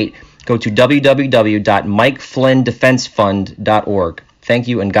donate, go to www.mikeflynndefensefund.org. Thank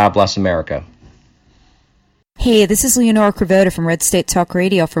you, and God bless America. Hey, this is Leonora Cravoda from Red State Talk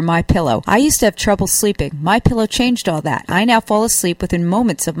Radio for MyPillow. I used to have trouble sleeping. MyPillow changed all that. I now fall asleep within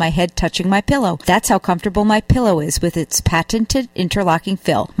moments of my head touching my pillow. That's how comfortable MyPillow is with its patented interlocking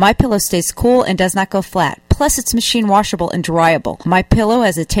fill. MyPillow stays cool and does not go flat. Plus, it's machine washable and dryable. MyPillow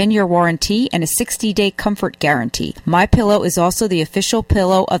has a 10-year warranty and a 60-day comfort guarantee. MyPillow is also the official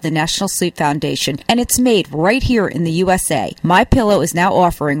pillow of the National Sleep Foundation, and it's made right here in the USA. MyPillow is now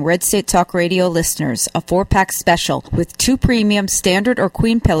offering Red State Talk Radio listeners a 4-pack special with 2 premium standard or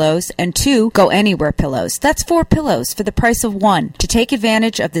queen pillows and 2 go anywhere pillows. That's 4 pillows for the price of 1. To take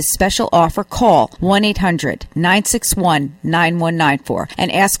advantage of this special offer, call 1-800-961-9194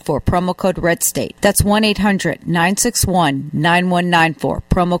 and ask for promo code RedState. That's 1-800-961-9194,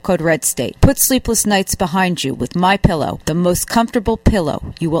 promo code RedState. Put sleepless nights behind you with MyPillow, the most comfortable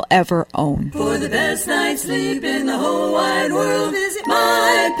pillow you will ever own. For the best night's sleep in the whole wide world, visit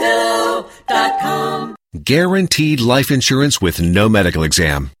MyPillow.com. Guaranteed life insurance with no medical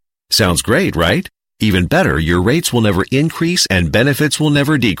exam. Sounds great, right? Even better, your rates will never increase and benefits will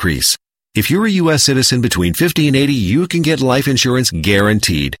never decrease. If you're a U.S. citizen between 50 and 80, you can get life insurance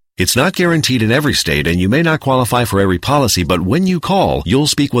guaranteed. It's not guaranteed in every state, and you may not qualify for every policy, but when you call, you'll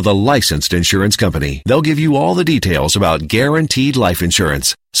speak with a licensed insurance company. They'll give you all the details about guaranteed life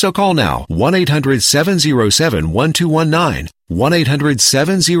insurance. So call now, 1-800-707-1219,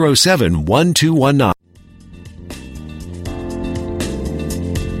 1-800-707-1219.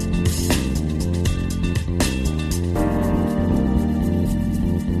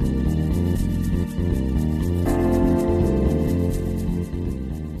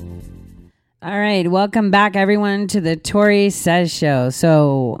 All right, welcome back, everyone, to the Tori Says Show.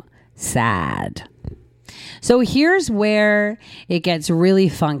 So sad. So here's where it gets really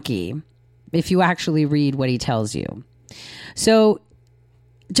funky if you actually read what he tells you. So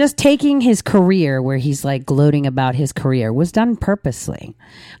just taking his career, where he's like gloating about his career, was done purposely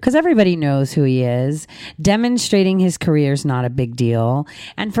because everybody knows who he is. Demonstrating his career is not a big deal.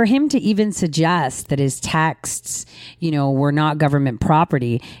 And for him to even suggest that his texts, were not government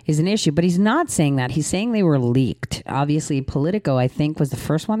property is an issue. But he's not saying that. He's saying they were leaked. Obviously, Politico, I think, was the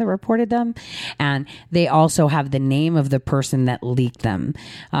first one that reported them. And they also have the name of the person that leaked them.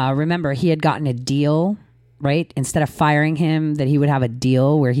 Remember, he had gotten a deal, right? Instead of firing him, that he would have a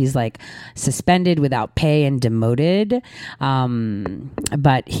deal where he's like suspended without pay and demoted.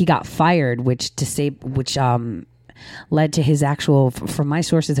 But he got fired, which led to his actual, from my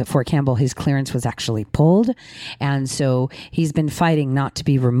sources at Fort Campbell, his clearance was actually pulled. And so he's been fighting not to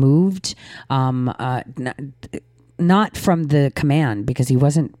be removed, not from the command, because he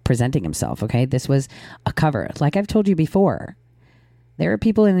wasn't presenting himself. Okay. This was a cover. Like I've told you before, there are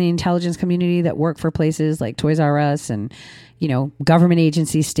people in the intelligence community that work for places like Toys R Us and, government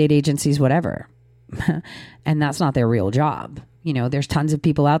agencies, state agencies, whatever. And that's not their real job. There's tons of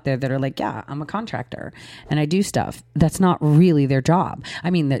people out there that are like, yeah, I'm a contractor and I do stuff. That's not really their job.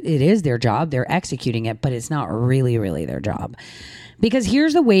 I mean, it is their job. They're executing it, but it's not really, really their job. Because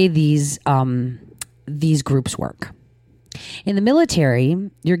here's the way these groups work. In the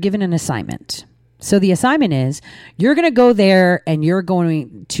military, you're given an assignment. So the assignment is you're going to go there and you're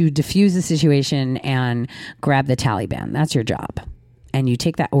going to defuse the situation and grab the Taliban. That's your job. And you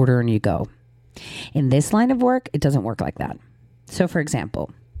take that order and you go. In this line of work, it doesn't work like that. So for example,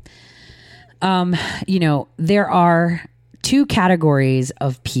 there are two categories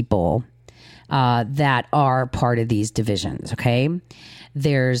of people that are part of these divisions, okay?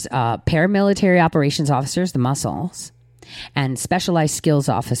 There's paramilitary operations officers, the muscles, and specialized skills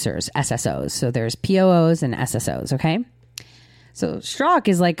officers, SSOs. So there's POOs and SSOs, okay? So Strzok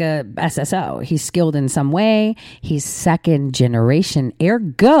is like a SSO. He's skilled in some way. He's second generation,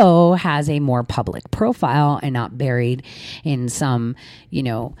 ergo has a more public profile and not buried in some,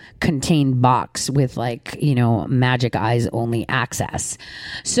 contained box with magic eyes only access.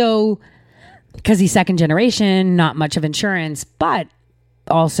 So because he's second generation, not much of insurance, but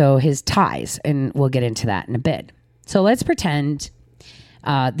also his ties. And we'll get into that in a bit. So let's pretend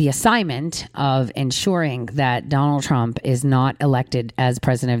the assignment of ensuring that Donald Trump is not elected as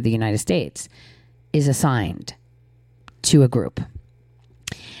president of the United States is assigned to a group.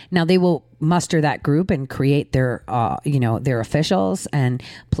 Now they will muster that group and create their officials and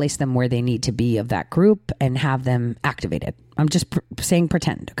place them where they need to be of that group and have them activated. I'm just saying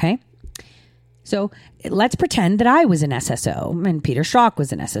pretend, okay? So let's pretend that I was an SSO and Peter Strzok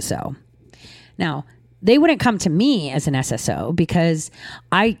was an SSO. Now, they wouldn't come to me as an SSO because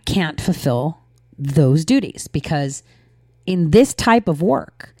I can't fulfill those duties, because in this type of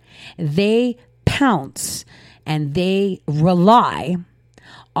work, they pounce and they rely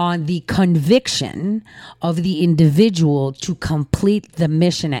on the conviction of the individual to complete the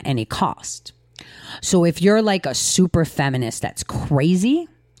mission at any cost. So if you're like a super feminist that's crazy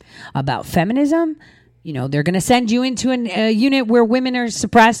about feminism, they're going to send you into a unit where women are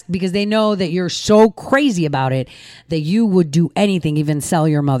suppressed because they know that you're so crazy about it that you would do anything, even sell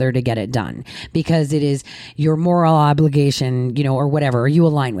your mother to get it done, because it is your moral obligation, or whatever, or you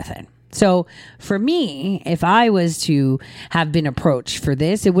align with it. So for me, if I was to have been approached for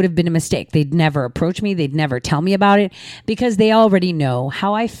this, it would have been a mistake. They'd never approach me. They'd never tell me about it because they already know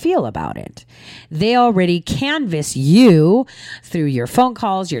how I feel about it. They already canvass you through your phone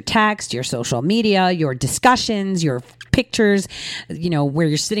calls, your text, your social media, your discussions, your pictures, where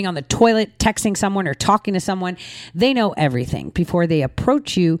you're sitting on the toilet texting someone or talking to someone. They know everything before they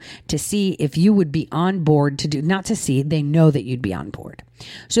approach you to see if you would be on board to do, not to see, they know that you'd be on board.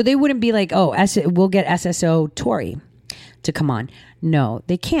 So they wouldn't be like, oh, we'll get SSO Tori to come on. No,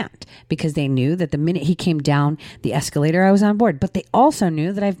 they can't, because they knew that the minute he came down the escalator, I was on board. But they also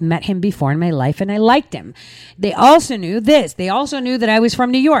knew that I've met him before in my life and I liked him. They also knew this. They also knew that I was from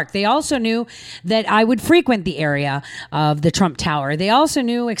New York. They also knew that I would frequent the area of the Trump Tower. They also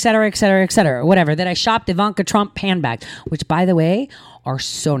knew, et cetera, et cetera, et cetera, whatever, that I shopped Ivanka Trump handbags, which, by the way, are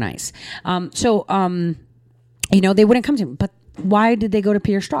so nice. You know, they wouldn't come to me. But why did they go to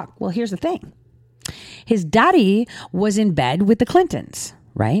Peter Strzok? Well, here's the thing. His daddy was in bed with the Clintons,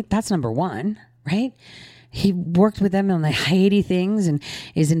 right? That's number one, right? He worked with them on the Haiti things and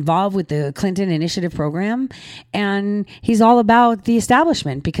is involved with the Clinton Initiative program. And he's all about the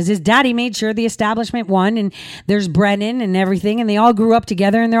establishment because his daddy made sure the establishment won. And there's Brennan and everything. And they all grew up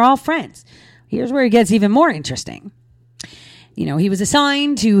together and they're all friends. Here's where it gets even more interesting. You know, he was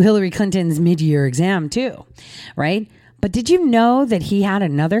assigned to Hillary Clinton's mid-year exam too, right? But did you know that he had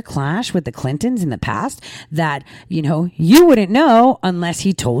another clash with the Clintons in the past that, you know, you wouldn't know unless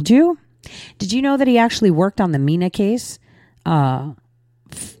he told you? Did you know that he actually worked on the Mina case,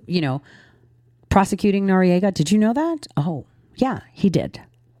 you know, prosecuting Noriega? Did you know that? Oh, yeah, he did.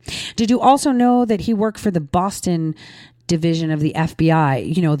 Did you also know that he worked for the Boston division of the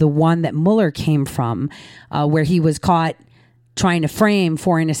FBI, you know, the one that Mueller came from, where he was caught trying to frame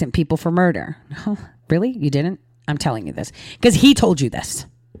 4 innocent people for murder? Really? You didn't? I'm telling you this because he told you this.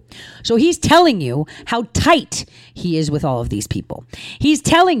 So he's telling you how tight he is with all of these people. He's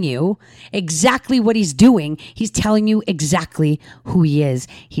telling you exactly what he's doing. He's telling you exactly who he is.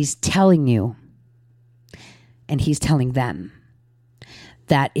 He's telling you, and he's telling them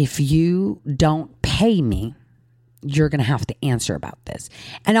that if you don't pay me, you're going to have to answer about this.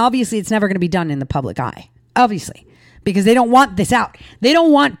 And obviously it's never going to be done in the public eye. Obviously. Because they don't want this out. They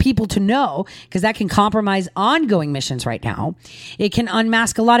don't want people to know, because that can compromise ongoing missions right now. It can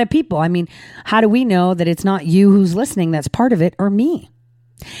unmask a lot of people. I mean, how do we know that it's not you who's listening that's part of it, or me?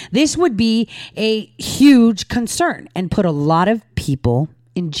 This would be a huge concern and put a lot of people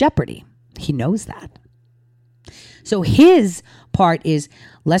in jeopardy. He knows that. So his part is,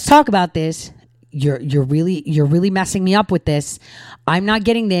 let's talk about this. You're really messing me up with this. I'm not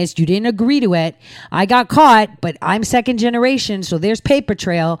getting this. You didn't agree to it. I got caught, but I'm second generation, so there's paper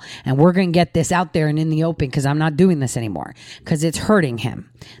trail, and we're going to get this out there and in the open because I'm not doing this anymore because it's hurting him.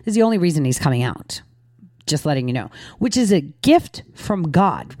 This is the only reason he's coming out. Just letting you know, which is a gift from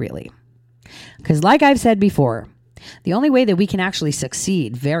God, really. Because like I've said before, the only way that we can actually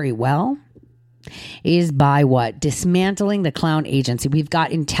succeed very well is by what? Dismantling the clown agency. We've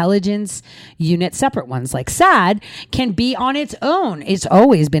got intelligence unit, separate ones like SAD can be on its own. It's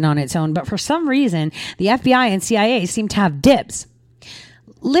always been on its own, but for some reason, the FBI and CIA seem to have dibs.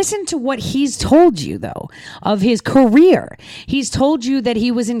 Listen to what he's told you, though, of his career. He's told you that he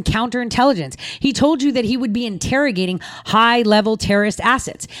was in counterintelligence. He told you that he would be interrogating high-level terrorist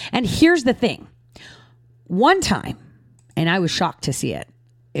assets. And here's the thing. One time, and I was shocked to see it,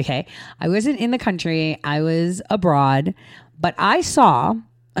 okay, I wasn't in the country, I was abroad, but I saw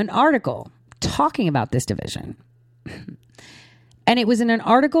an article talking about this division. And it was in an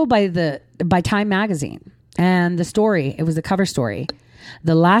article by Time Magazine. And the story, it was the cover story,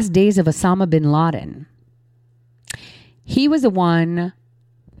 The Last Days of Osama bin Laden. He was the one,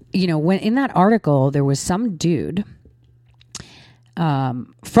 you know, when in that article, there was some dude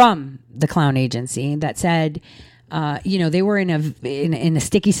from the clown agency that said, you know, they were in a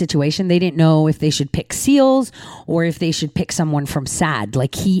sticky situation. They didn't know if they should pick SEALs or if they should pick someone from SAD.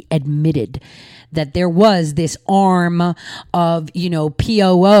 Like, he admitted that there was this arm of, you know,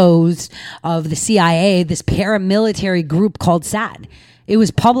 POOs of the CIA, this paramilitary group called SAD. It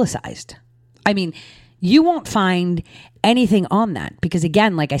was publicized. I mean, you won't find anything on that because,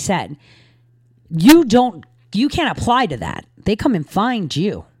 again, like I said, you can't apply to that. They come and find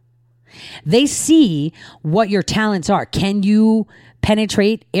you. They see what your talents are. Can you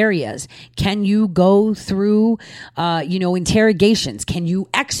penetrate areas? Can you go through, interrogations? Can you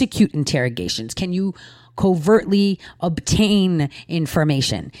execute interrogations? Can you covertly obtain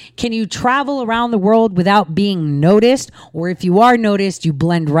information? Can you travel around the world without being noticed? Or if you are noticed, you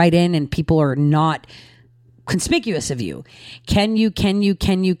blend right in and people are not conspicuous of you? Can you?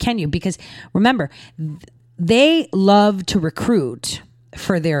 Because remember, they love to recruit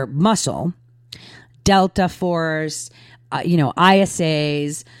for their muscle, Delta Force,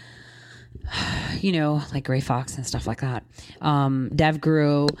 ISAs, like Gray Fox and stuff like that.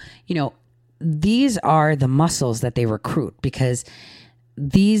 DevGru, these are the muscles that they recruit because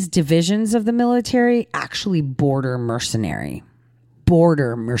these divisions of the military actually border mercenary.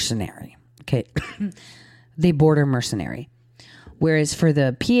 Okay. They border mercenary. Whereas for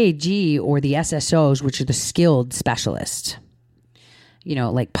the PAG or the SSOs, which are the skilled specialists,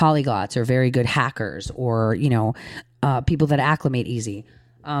 like polyglots or very good hackers or, people that acclimate easy.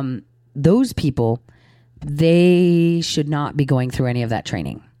 Those people, they should not be going through any of that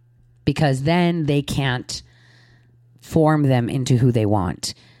training because then they can't form them into who they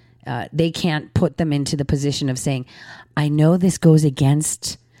want. They can't put them into the position of saying, I know this goes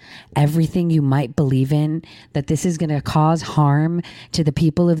against everything you might believe in, that this is going to cause harm to the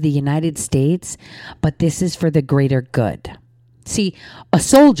people of the United States, but this is for the greater good. See, a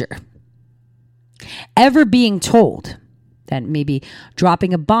soldier ever being told that maybe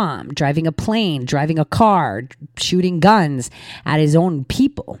dropping a bomb, driving a plane, driving a car, shooting guns at his own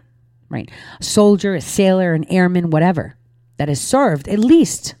people, right? A soldier, a sailor, an airman, whatever, that has served at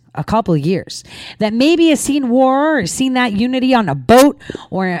least a couple of years, that maybe has seen war or seen that unity on a boat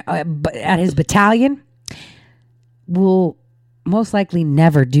or at his battalion, will most likely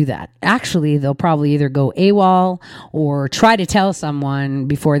never do that. Actually, they'll probably either go AWOL or try to tell someone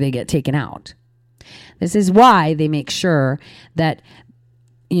before they get taken out. This is why they make sure that,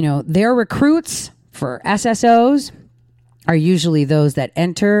 their recruits for SSOs are usually those that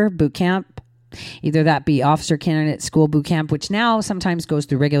enter boot camp. Either that be officer candidate school boot camp, which now sometimes goes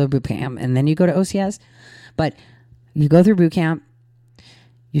through regular boot camp, and then you go to OCS. But you go through boot camp,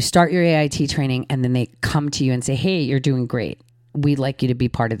 you start your AIT training, and then they come to you and say, hey, you're doing great. We'd like you to be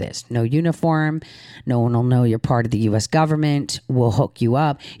part of this. No uniform. No one will know you're part of the U.S. government. We'll hook you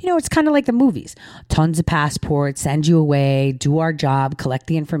up. It's kind of like the movies. Tons of passports, send you away, do our job, collect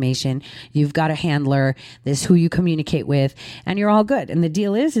the information. You've got a handler. This is who you communicate with, and you're all good. And the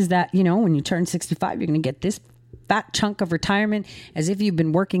deal is that, when you turn 65, you're going to get this fat chunk of retirement as if you've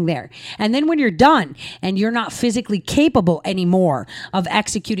been working there. And then when you're done and you're not physically capable anymore of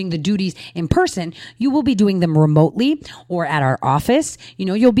executing the duties in person, you will be doing them remotely or at our office.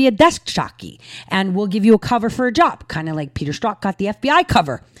 You'll be a desk jockey and we'll give you a cover for a job, kind of like Peter Strzok got the FBI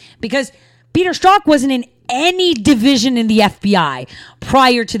cover, because Peter Strzok wasn't in any division in the FBI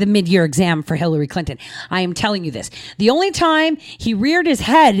prior to the mid-year exam for Hillary Clinton. I am telling you this. The only time he reared his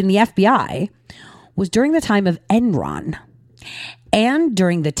head in the FBI was during the time of Enron and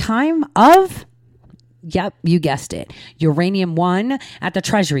during the time of, yep, you guessed it, Uranium One at the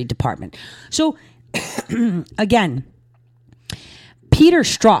Treasury Department. So, again, Peter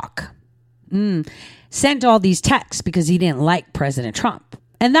Strzok sent all these texts because he didn't like President Trump.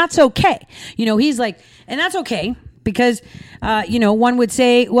 And that's okay. He's like, and that's okay because, one would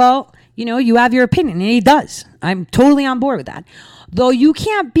say, well, you have your opinion, and he does. I'm totally on board with that. Though you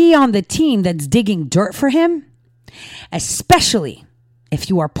can't be on the team that's digging dirt for him, especially if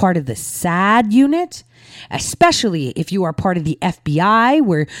you are part of the SAD unit, especially if you are part of the FBI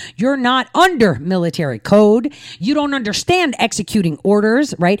where you're not under military code, you don't understand executing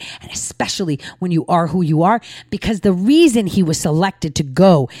orders, right? And especially when you are who you are, because the reason he was selected to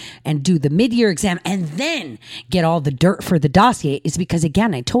go and do the mid-year exam and then get all the dirt for the dossier is because,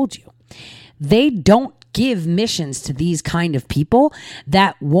 again, I told you, they don't give missions to these kind of people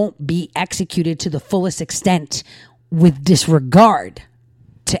that won't be executed to the fullest extent with disregard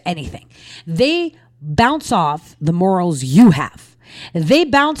to anything. They bounce off the morals you have. They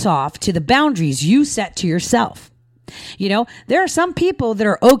bounce off to the boundaries you set to yourself. There are some people that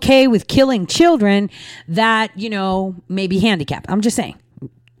are okay with killing children that, may be handicapped. I'm just saying.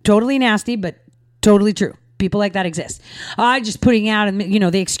 Totally nasty, but totally true. People like that exist. Just putting out, and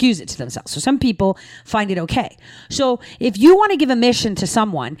they excuse it to themselves. So some people find it okay. So if you want to give a mission to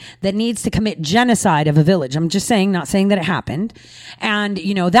someone that needs to commit genocide of a village, I'm just saying, not saying that it happened, and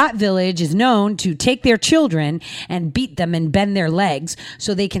that village is known to take their children and beat them and bend their legs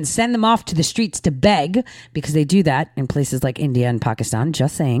so they can send them off to the streets to beg, because they do that in places like India and Pakistan,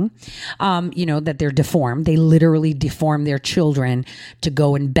 just saying, that they're deformed. They literally deform their children to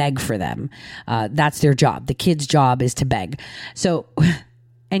go and beg for them. That's their job. The kid's job is to beg. So,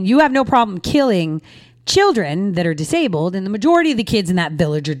 and you have no problem killing children that are disabled, and the majority of the kids in that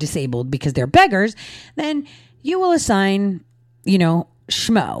village are disabled because they're beggars, then you will assign,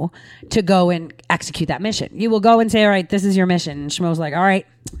 Schmo to go and execute that mission. You will go and say, all right, this is your mission. And Schmo's like, all right,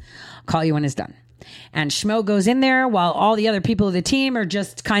 I'll call you when it's done. And Schmo goes in there while all the other people of the team are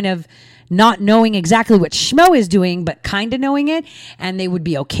just kind of not knowing exactly what Schmo is doing, but kind of knowing it, and they would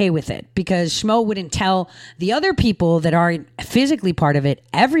be okay with it because Schmo wouldn't tell the other people that aren't physically part of it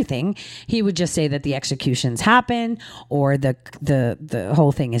everything. He would just say that the executions happen or the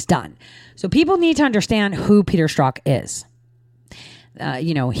whole thing is done. So people need to understand who Peter Strzok is.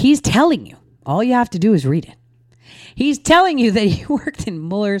 He's telling you. All you have to do is read it. He's telling you that he worked in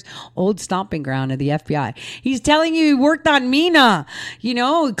Mueller's old stomping ground of the FBI. He's telling you he worked on Mina,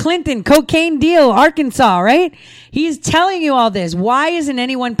 Clinton, cocaine deal, Arkansas, right? He's telling you all this. Why isn't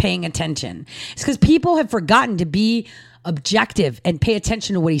anyone paying attention? It's because people have forgotten to be objective and pay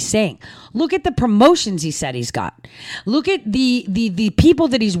attention to what he's saying. Look at the promotions he said he's got. Look at the people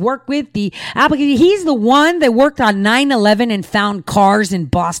that he's worked with, the applicants. He's the one that worked on 9/11 and found cars in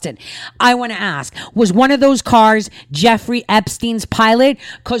Boston. I want to ask, was one of those cars Jeffrey Epstein's pilot?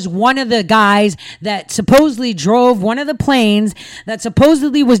 Because one of the guys that supposedly drove one of the planes that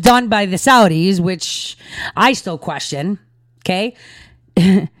supposedly was done by the Saudis, which I still question, okay,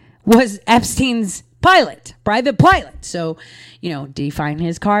 was Epstein's private pilot. So, did he find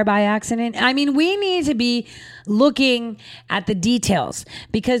his car by accident? I mean, we need to be looking at the details,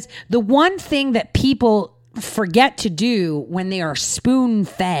 because the one thing that people forget to do when they are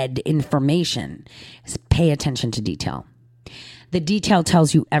spoon-fed information is pay attention to detail. The detail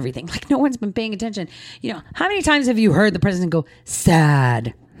tells you everything. Like, no one's been paying attention. How many times have you heard the president go,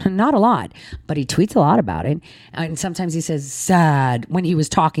 sad? Not a lot, but he tweets a lot about it. And sometimes he says sad when he was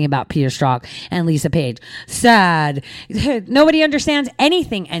talking about Peter Strzok and Lisa Page. Sad. Nobody understands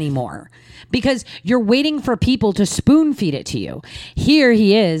anything anymore because you're waiting for people to spoon feed it to you. Here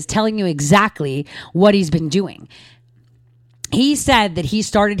he is telling you exactly what he's been doing. He said that he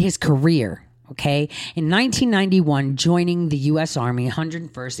started his career, in 1991, joining the U.S. Army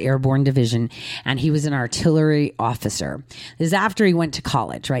 101st Airborne Division, and he was an artillery officer. This is after he went to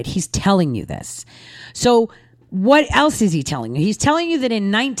college, right? He's telling you this. So what else is he telling you? He's telling you that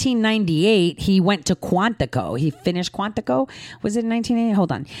in 1998, he went to Quantico. He finished Quantico. Was it in 1988?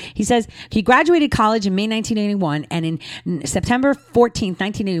 Hold on. He says he graduated college in May 1981, and in September 14th,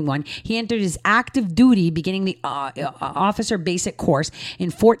 1981, he entered his active duty, beginning the officer basic course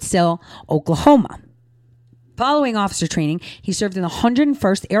in Fort Sill, Oklahoma. Following officer training, he served in the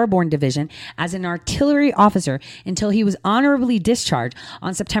 101st Airborne Division as an artillery officer until he was honorably discharged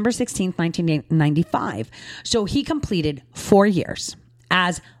on September 16, 1995. So he completed 4 years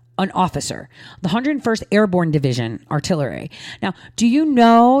as an officer, the 101st Airborne Division artillery. Now, do you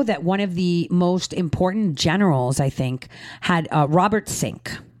know that one of the most important generals, I think, had Robert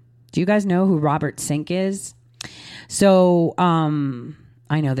Sink? Do you guys know who Robert Sink is? So,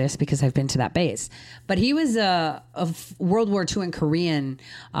 I know this because I've been to that base, but he was a World War II and Korean.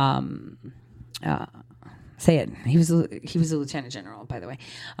 Say it. He was a lieutenant general, by the way.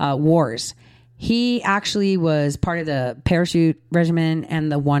 Wars. He actually was part of the Parachute Regiment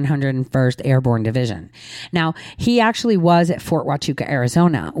and the 101st Airborne Division. Now, he actually was at Fort Huachuca,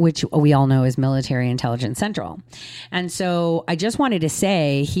 Arizona, which we all know is Military Intelligence Central. And so I just wanted to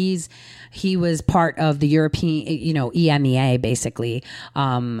say he was part of the European, EMEA, basically,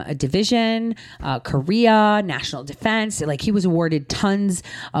 a division, Korea, national defense. Like, he was awarded tons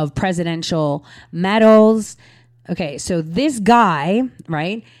of presidential medals. Okay, so this guy,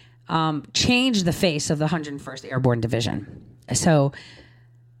 right, changed the face of the 101st Airborne Division. So,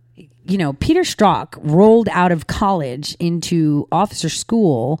 Peter Strzok rolled out of college into officer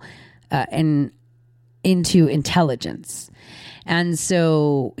school and into intelligence. And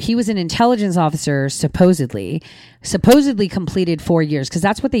so he was an intelligence officer, supposedly completed 4 years, because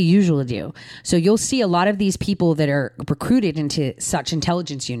that's what they usually do. So you'll see a lot of these people that are recruited into such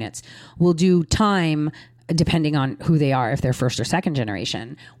intelligence units will do time, depending on who they are, if they're first or second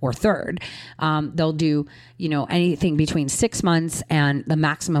generation or third. They'll do, anything between 6 months and the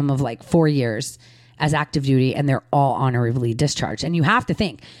maximum of 4 years as active duty, and they're all honorably discharged. And you have to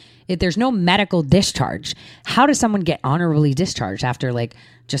think, if there's no medical discharge, how does someone get honorably discharged after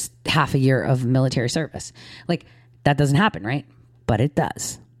just half a year of military service? That doesn't happen, right? But it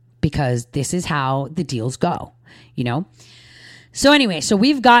does, because this is how the deals go, So anyway, so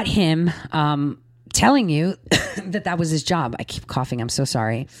we've got him telling you that was his job. I keep coughing. I'm so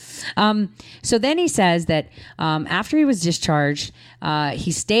sorry. So then he says that after he was discharged,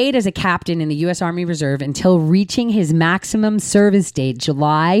 he stayed as a captain in the U.S. Army Reserve until reaching his maximum service date,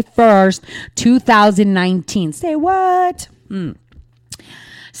 July 1st, 2019. Say what?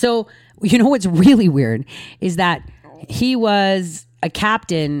 So, what's really weird is that he was a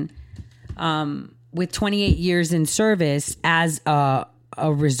captain with 28 years in service as a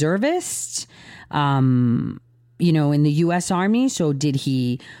reservist, in the U.S. Army. So did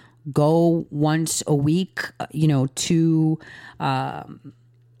he go once a week, to,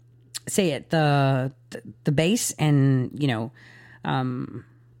 the base and,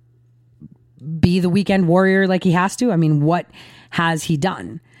 be the weekend warrior like he has to? I mean, what has he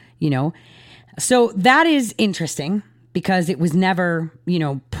done? So that is interesting because it was never,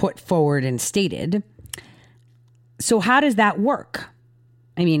 put forward and stated. So how does that work?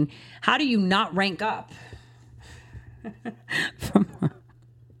 I mean, how do you not rank up from,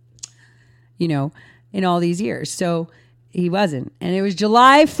 in all these years? So he wasn't. And it was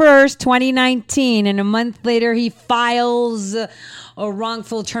July 1st, 2019. And a month later, he files a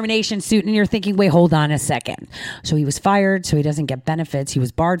wrongful termination suit. And you're thinking, wait, hold on a second. So he was fired, so he doesn't get benefits. He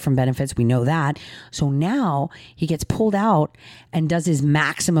was barred from benefits. We know that. So now he gets pulled out and does his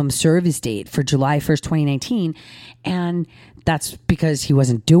maximum service date for July 1st, 2019. And that's because he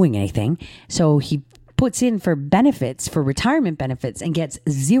wasn't doing anything. So he puts in for benefits, for retirement benefits, and gets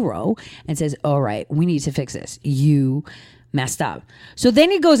 0 and says, all right, we need to fix this. You messed up. So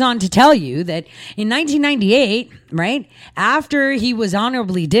then he goes on to tell you that in 1998, right, after he was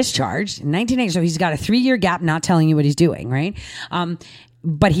honorably discharged, in 1998, so he's got a 3-year gap not telling you what he's doing, right?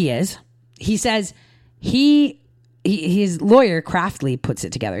 But he is. He says his lawyer craftily puts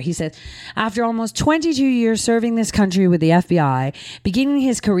it together. He says, after almost 22 years serving this country with the FBI, beginning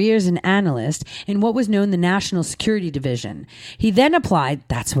his career as an analyst in what was known the National Security Division, he then applied,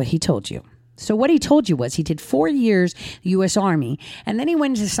 that's what he told you. So what he told you was he did 4 years U.S. Army, and then he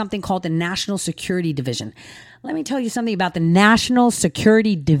went into something called the National Security Division. Let me tell you something about the National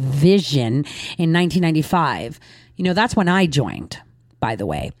Security Division in 1995. That's when I joined, by the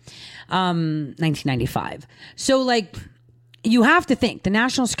way. 1995. So you have to think the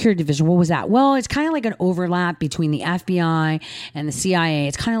National Security Division, what was that? Well, it's kind of like an overlap between the FBI and the CIA.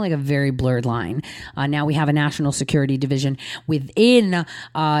 It's kind of like a very blurred line. Now we have a National Security Division within, the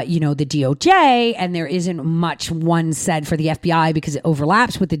DOJ, and there isn't much one said for the FBI because it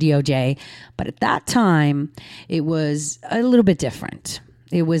overlaps with the DOJ. But at that time, it was a little bit different.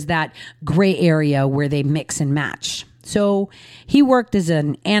 It was that gray area where they mix and match. So he worked as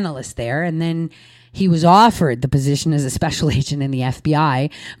an analyst there, and then he was offered the position as a special agent in the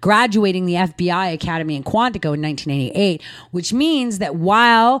FBI, graduating the FBI Academy in Quantico in 1988, which means that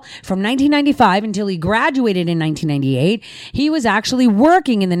while from 1995 until he graduated in 1998, he was actually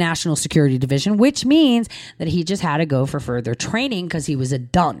working in the National Security Division, which means that he just had to go for further training because he was a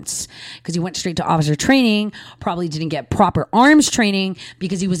dunce, because he went straight to officer training, probably didn't get proper arms training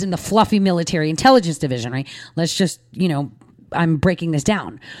because he was in the fluffy military intelligence division, right? Let's just, I'm breaking this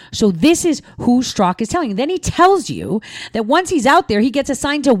down. So this is who Strzok is telling you. Then he tells you that once he's out there, he gets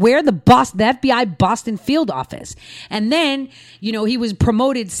assigned to where the FBI Boston field office. And then, he was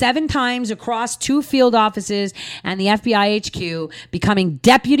promoted 7 times across 2 field offices and the FBI HQ, becoming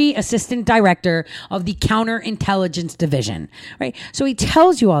Deputy Assistant Director of the Counterintelligence Division, right? So he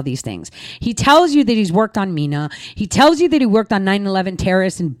tells you all these things. He tells you that he's worked on Mina. He tells you that he worked on 9/11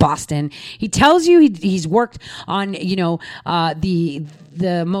 terrorists in Boston. He tells you he's worked on,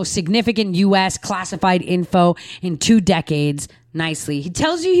 the most significant U.S. classified info in 2 decades. Nicely. He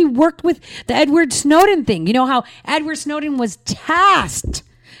tells you he worked with the Edward Snowden thing. You know how Edward Snowden was tasked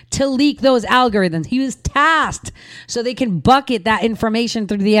to leak those algorithms. He was tasked so they can bucket that information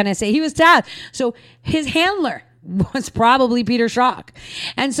through the NSA. He was tasked. So his handler was probably Peter Strzok.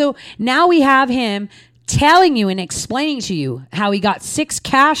 And so now we have him telling you and explaining to you how he got 6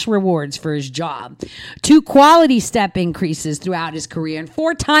 cash rewards for his job, 2 quality step increases throughout his career, and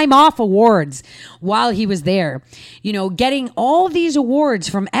 4 time off awards while he was there. Getting all these awards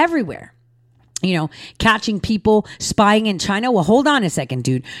from everywhere. Catching people spying in China. Well, hold on a second,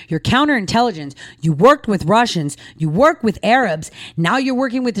 dude. You're counterintelligence. You worked with Russians. You work with Arabs. Now you're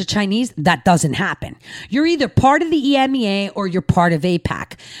working with the Chinese. That doesn't happen. You're either part of the EMEA or you're part of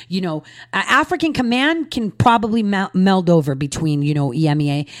APAC. African Command can probably meld over between,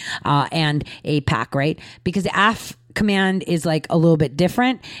 EMEA and APAC, right? Because Command is a little bit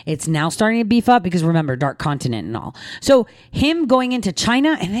different. It's now starting to beef up because remember, Dark Continent and all. So him going into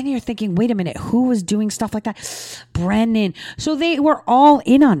China, and then you're thinking, wait a minute, who was doing stuff like that? Brennan. So they were all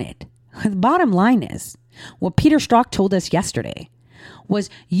in on it. The bottom line is, what Peter Strzok told us yesterday was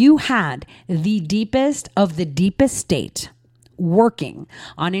you had the deepest of the deepest state working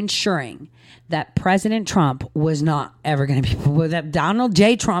on ensuring that President Trump was not ever going to be, that Donald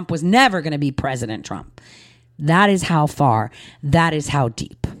J. Trump was never going to be President Trump. That is how far. That is how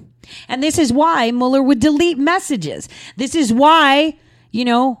deep. And this is why Mueller would delete messages. This is why,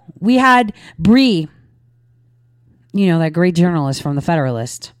 we had Bree, that great journalist from The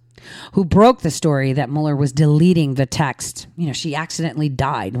Federalist, who broke the story that Mueller was deleting the text. She accidentally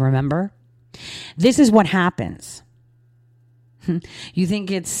died, remember? This is what happens. You think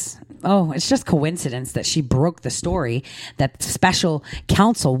it's just coincidence that she broke the story that special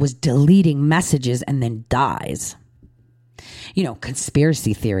counsel was deleting messages and then dies.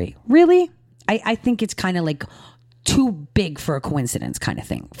 Conspiracy theory. Really? I think it's kind of too big for a coincidence kind of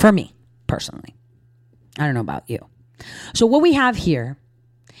thing for me personally. I don't know about you. So what we have here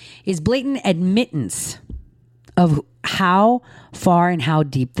is blatant admittance of how far and how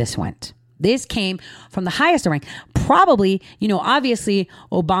deep this went. This came from the highest rank. Probably, obviously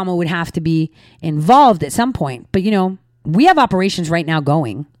Obama would have to be involved at some point. But, we have operations right now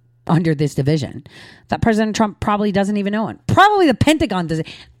going under this division that President Trump probably doesn't even know it. Probably the Pentagon doesn't.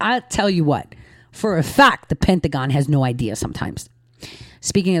 I'll tell you what, for a fact, the Pentagon has no idea sometimes.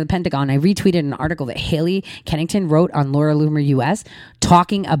 Speaking of the Pentagon, I retweeted an article that Haley Kennington wrote on Laura Loomer US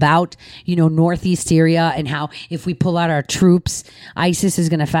talking about, Northeast Syria and how if we pull out our troops, ISIS is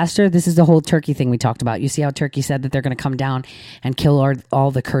going to fester. This is the whole Turkey thing we talked about. You see how Turkey said that they're going to come down and kill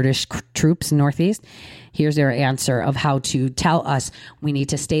all the Kurdish troops in Northeast? Here's their answer of how to tell us we need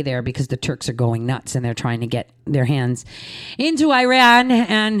to stay there because the Turks are going nuts and they're trying to get their hands into Iran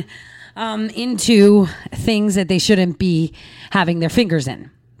and into things that they shouldn't be having their fingers in.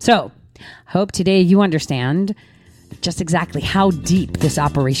 So, hope today you understand just exactly how deep this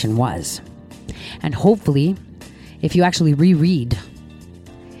operation was. And hopefully, if you actually reread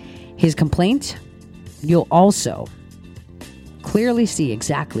his complaint, you'll also clearly see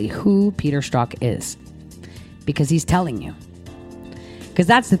exactly who Peter Strzok is. Because he's telling you. Because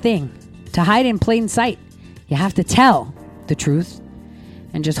that's the thing. To hide in plain sight, you have to tell the truth.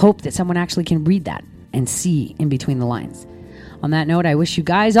 And just hope that someone actually can read that and see in between the lines. On that note, I wish you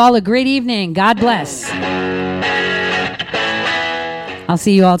guys all a great evening. God bless. I'll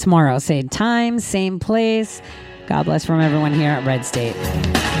see you all tomorrow. Same time, same place. God bless from everyone here at Red State.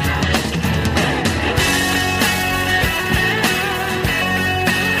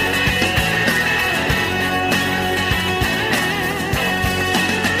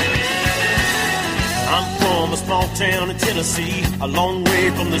 A small town in Tennessee, a long way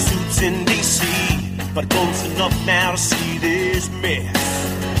from the suits in D.C., but close enough now to see this mess.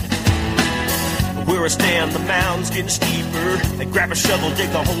 Where I stand, the mound's getting steeper. They grab a shovel, dig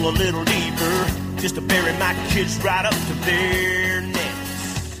the hole a little deeper, just to bury my kids right up to there.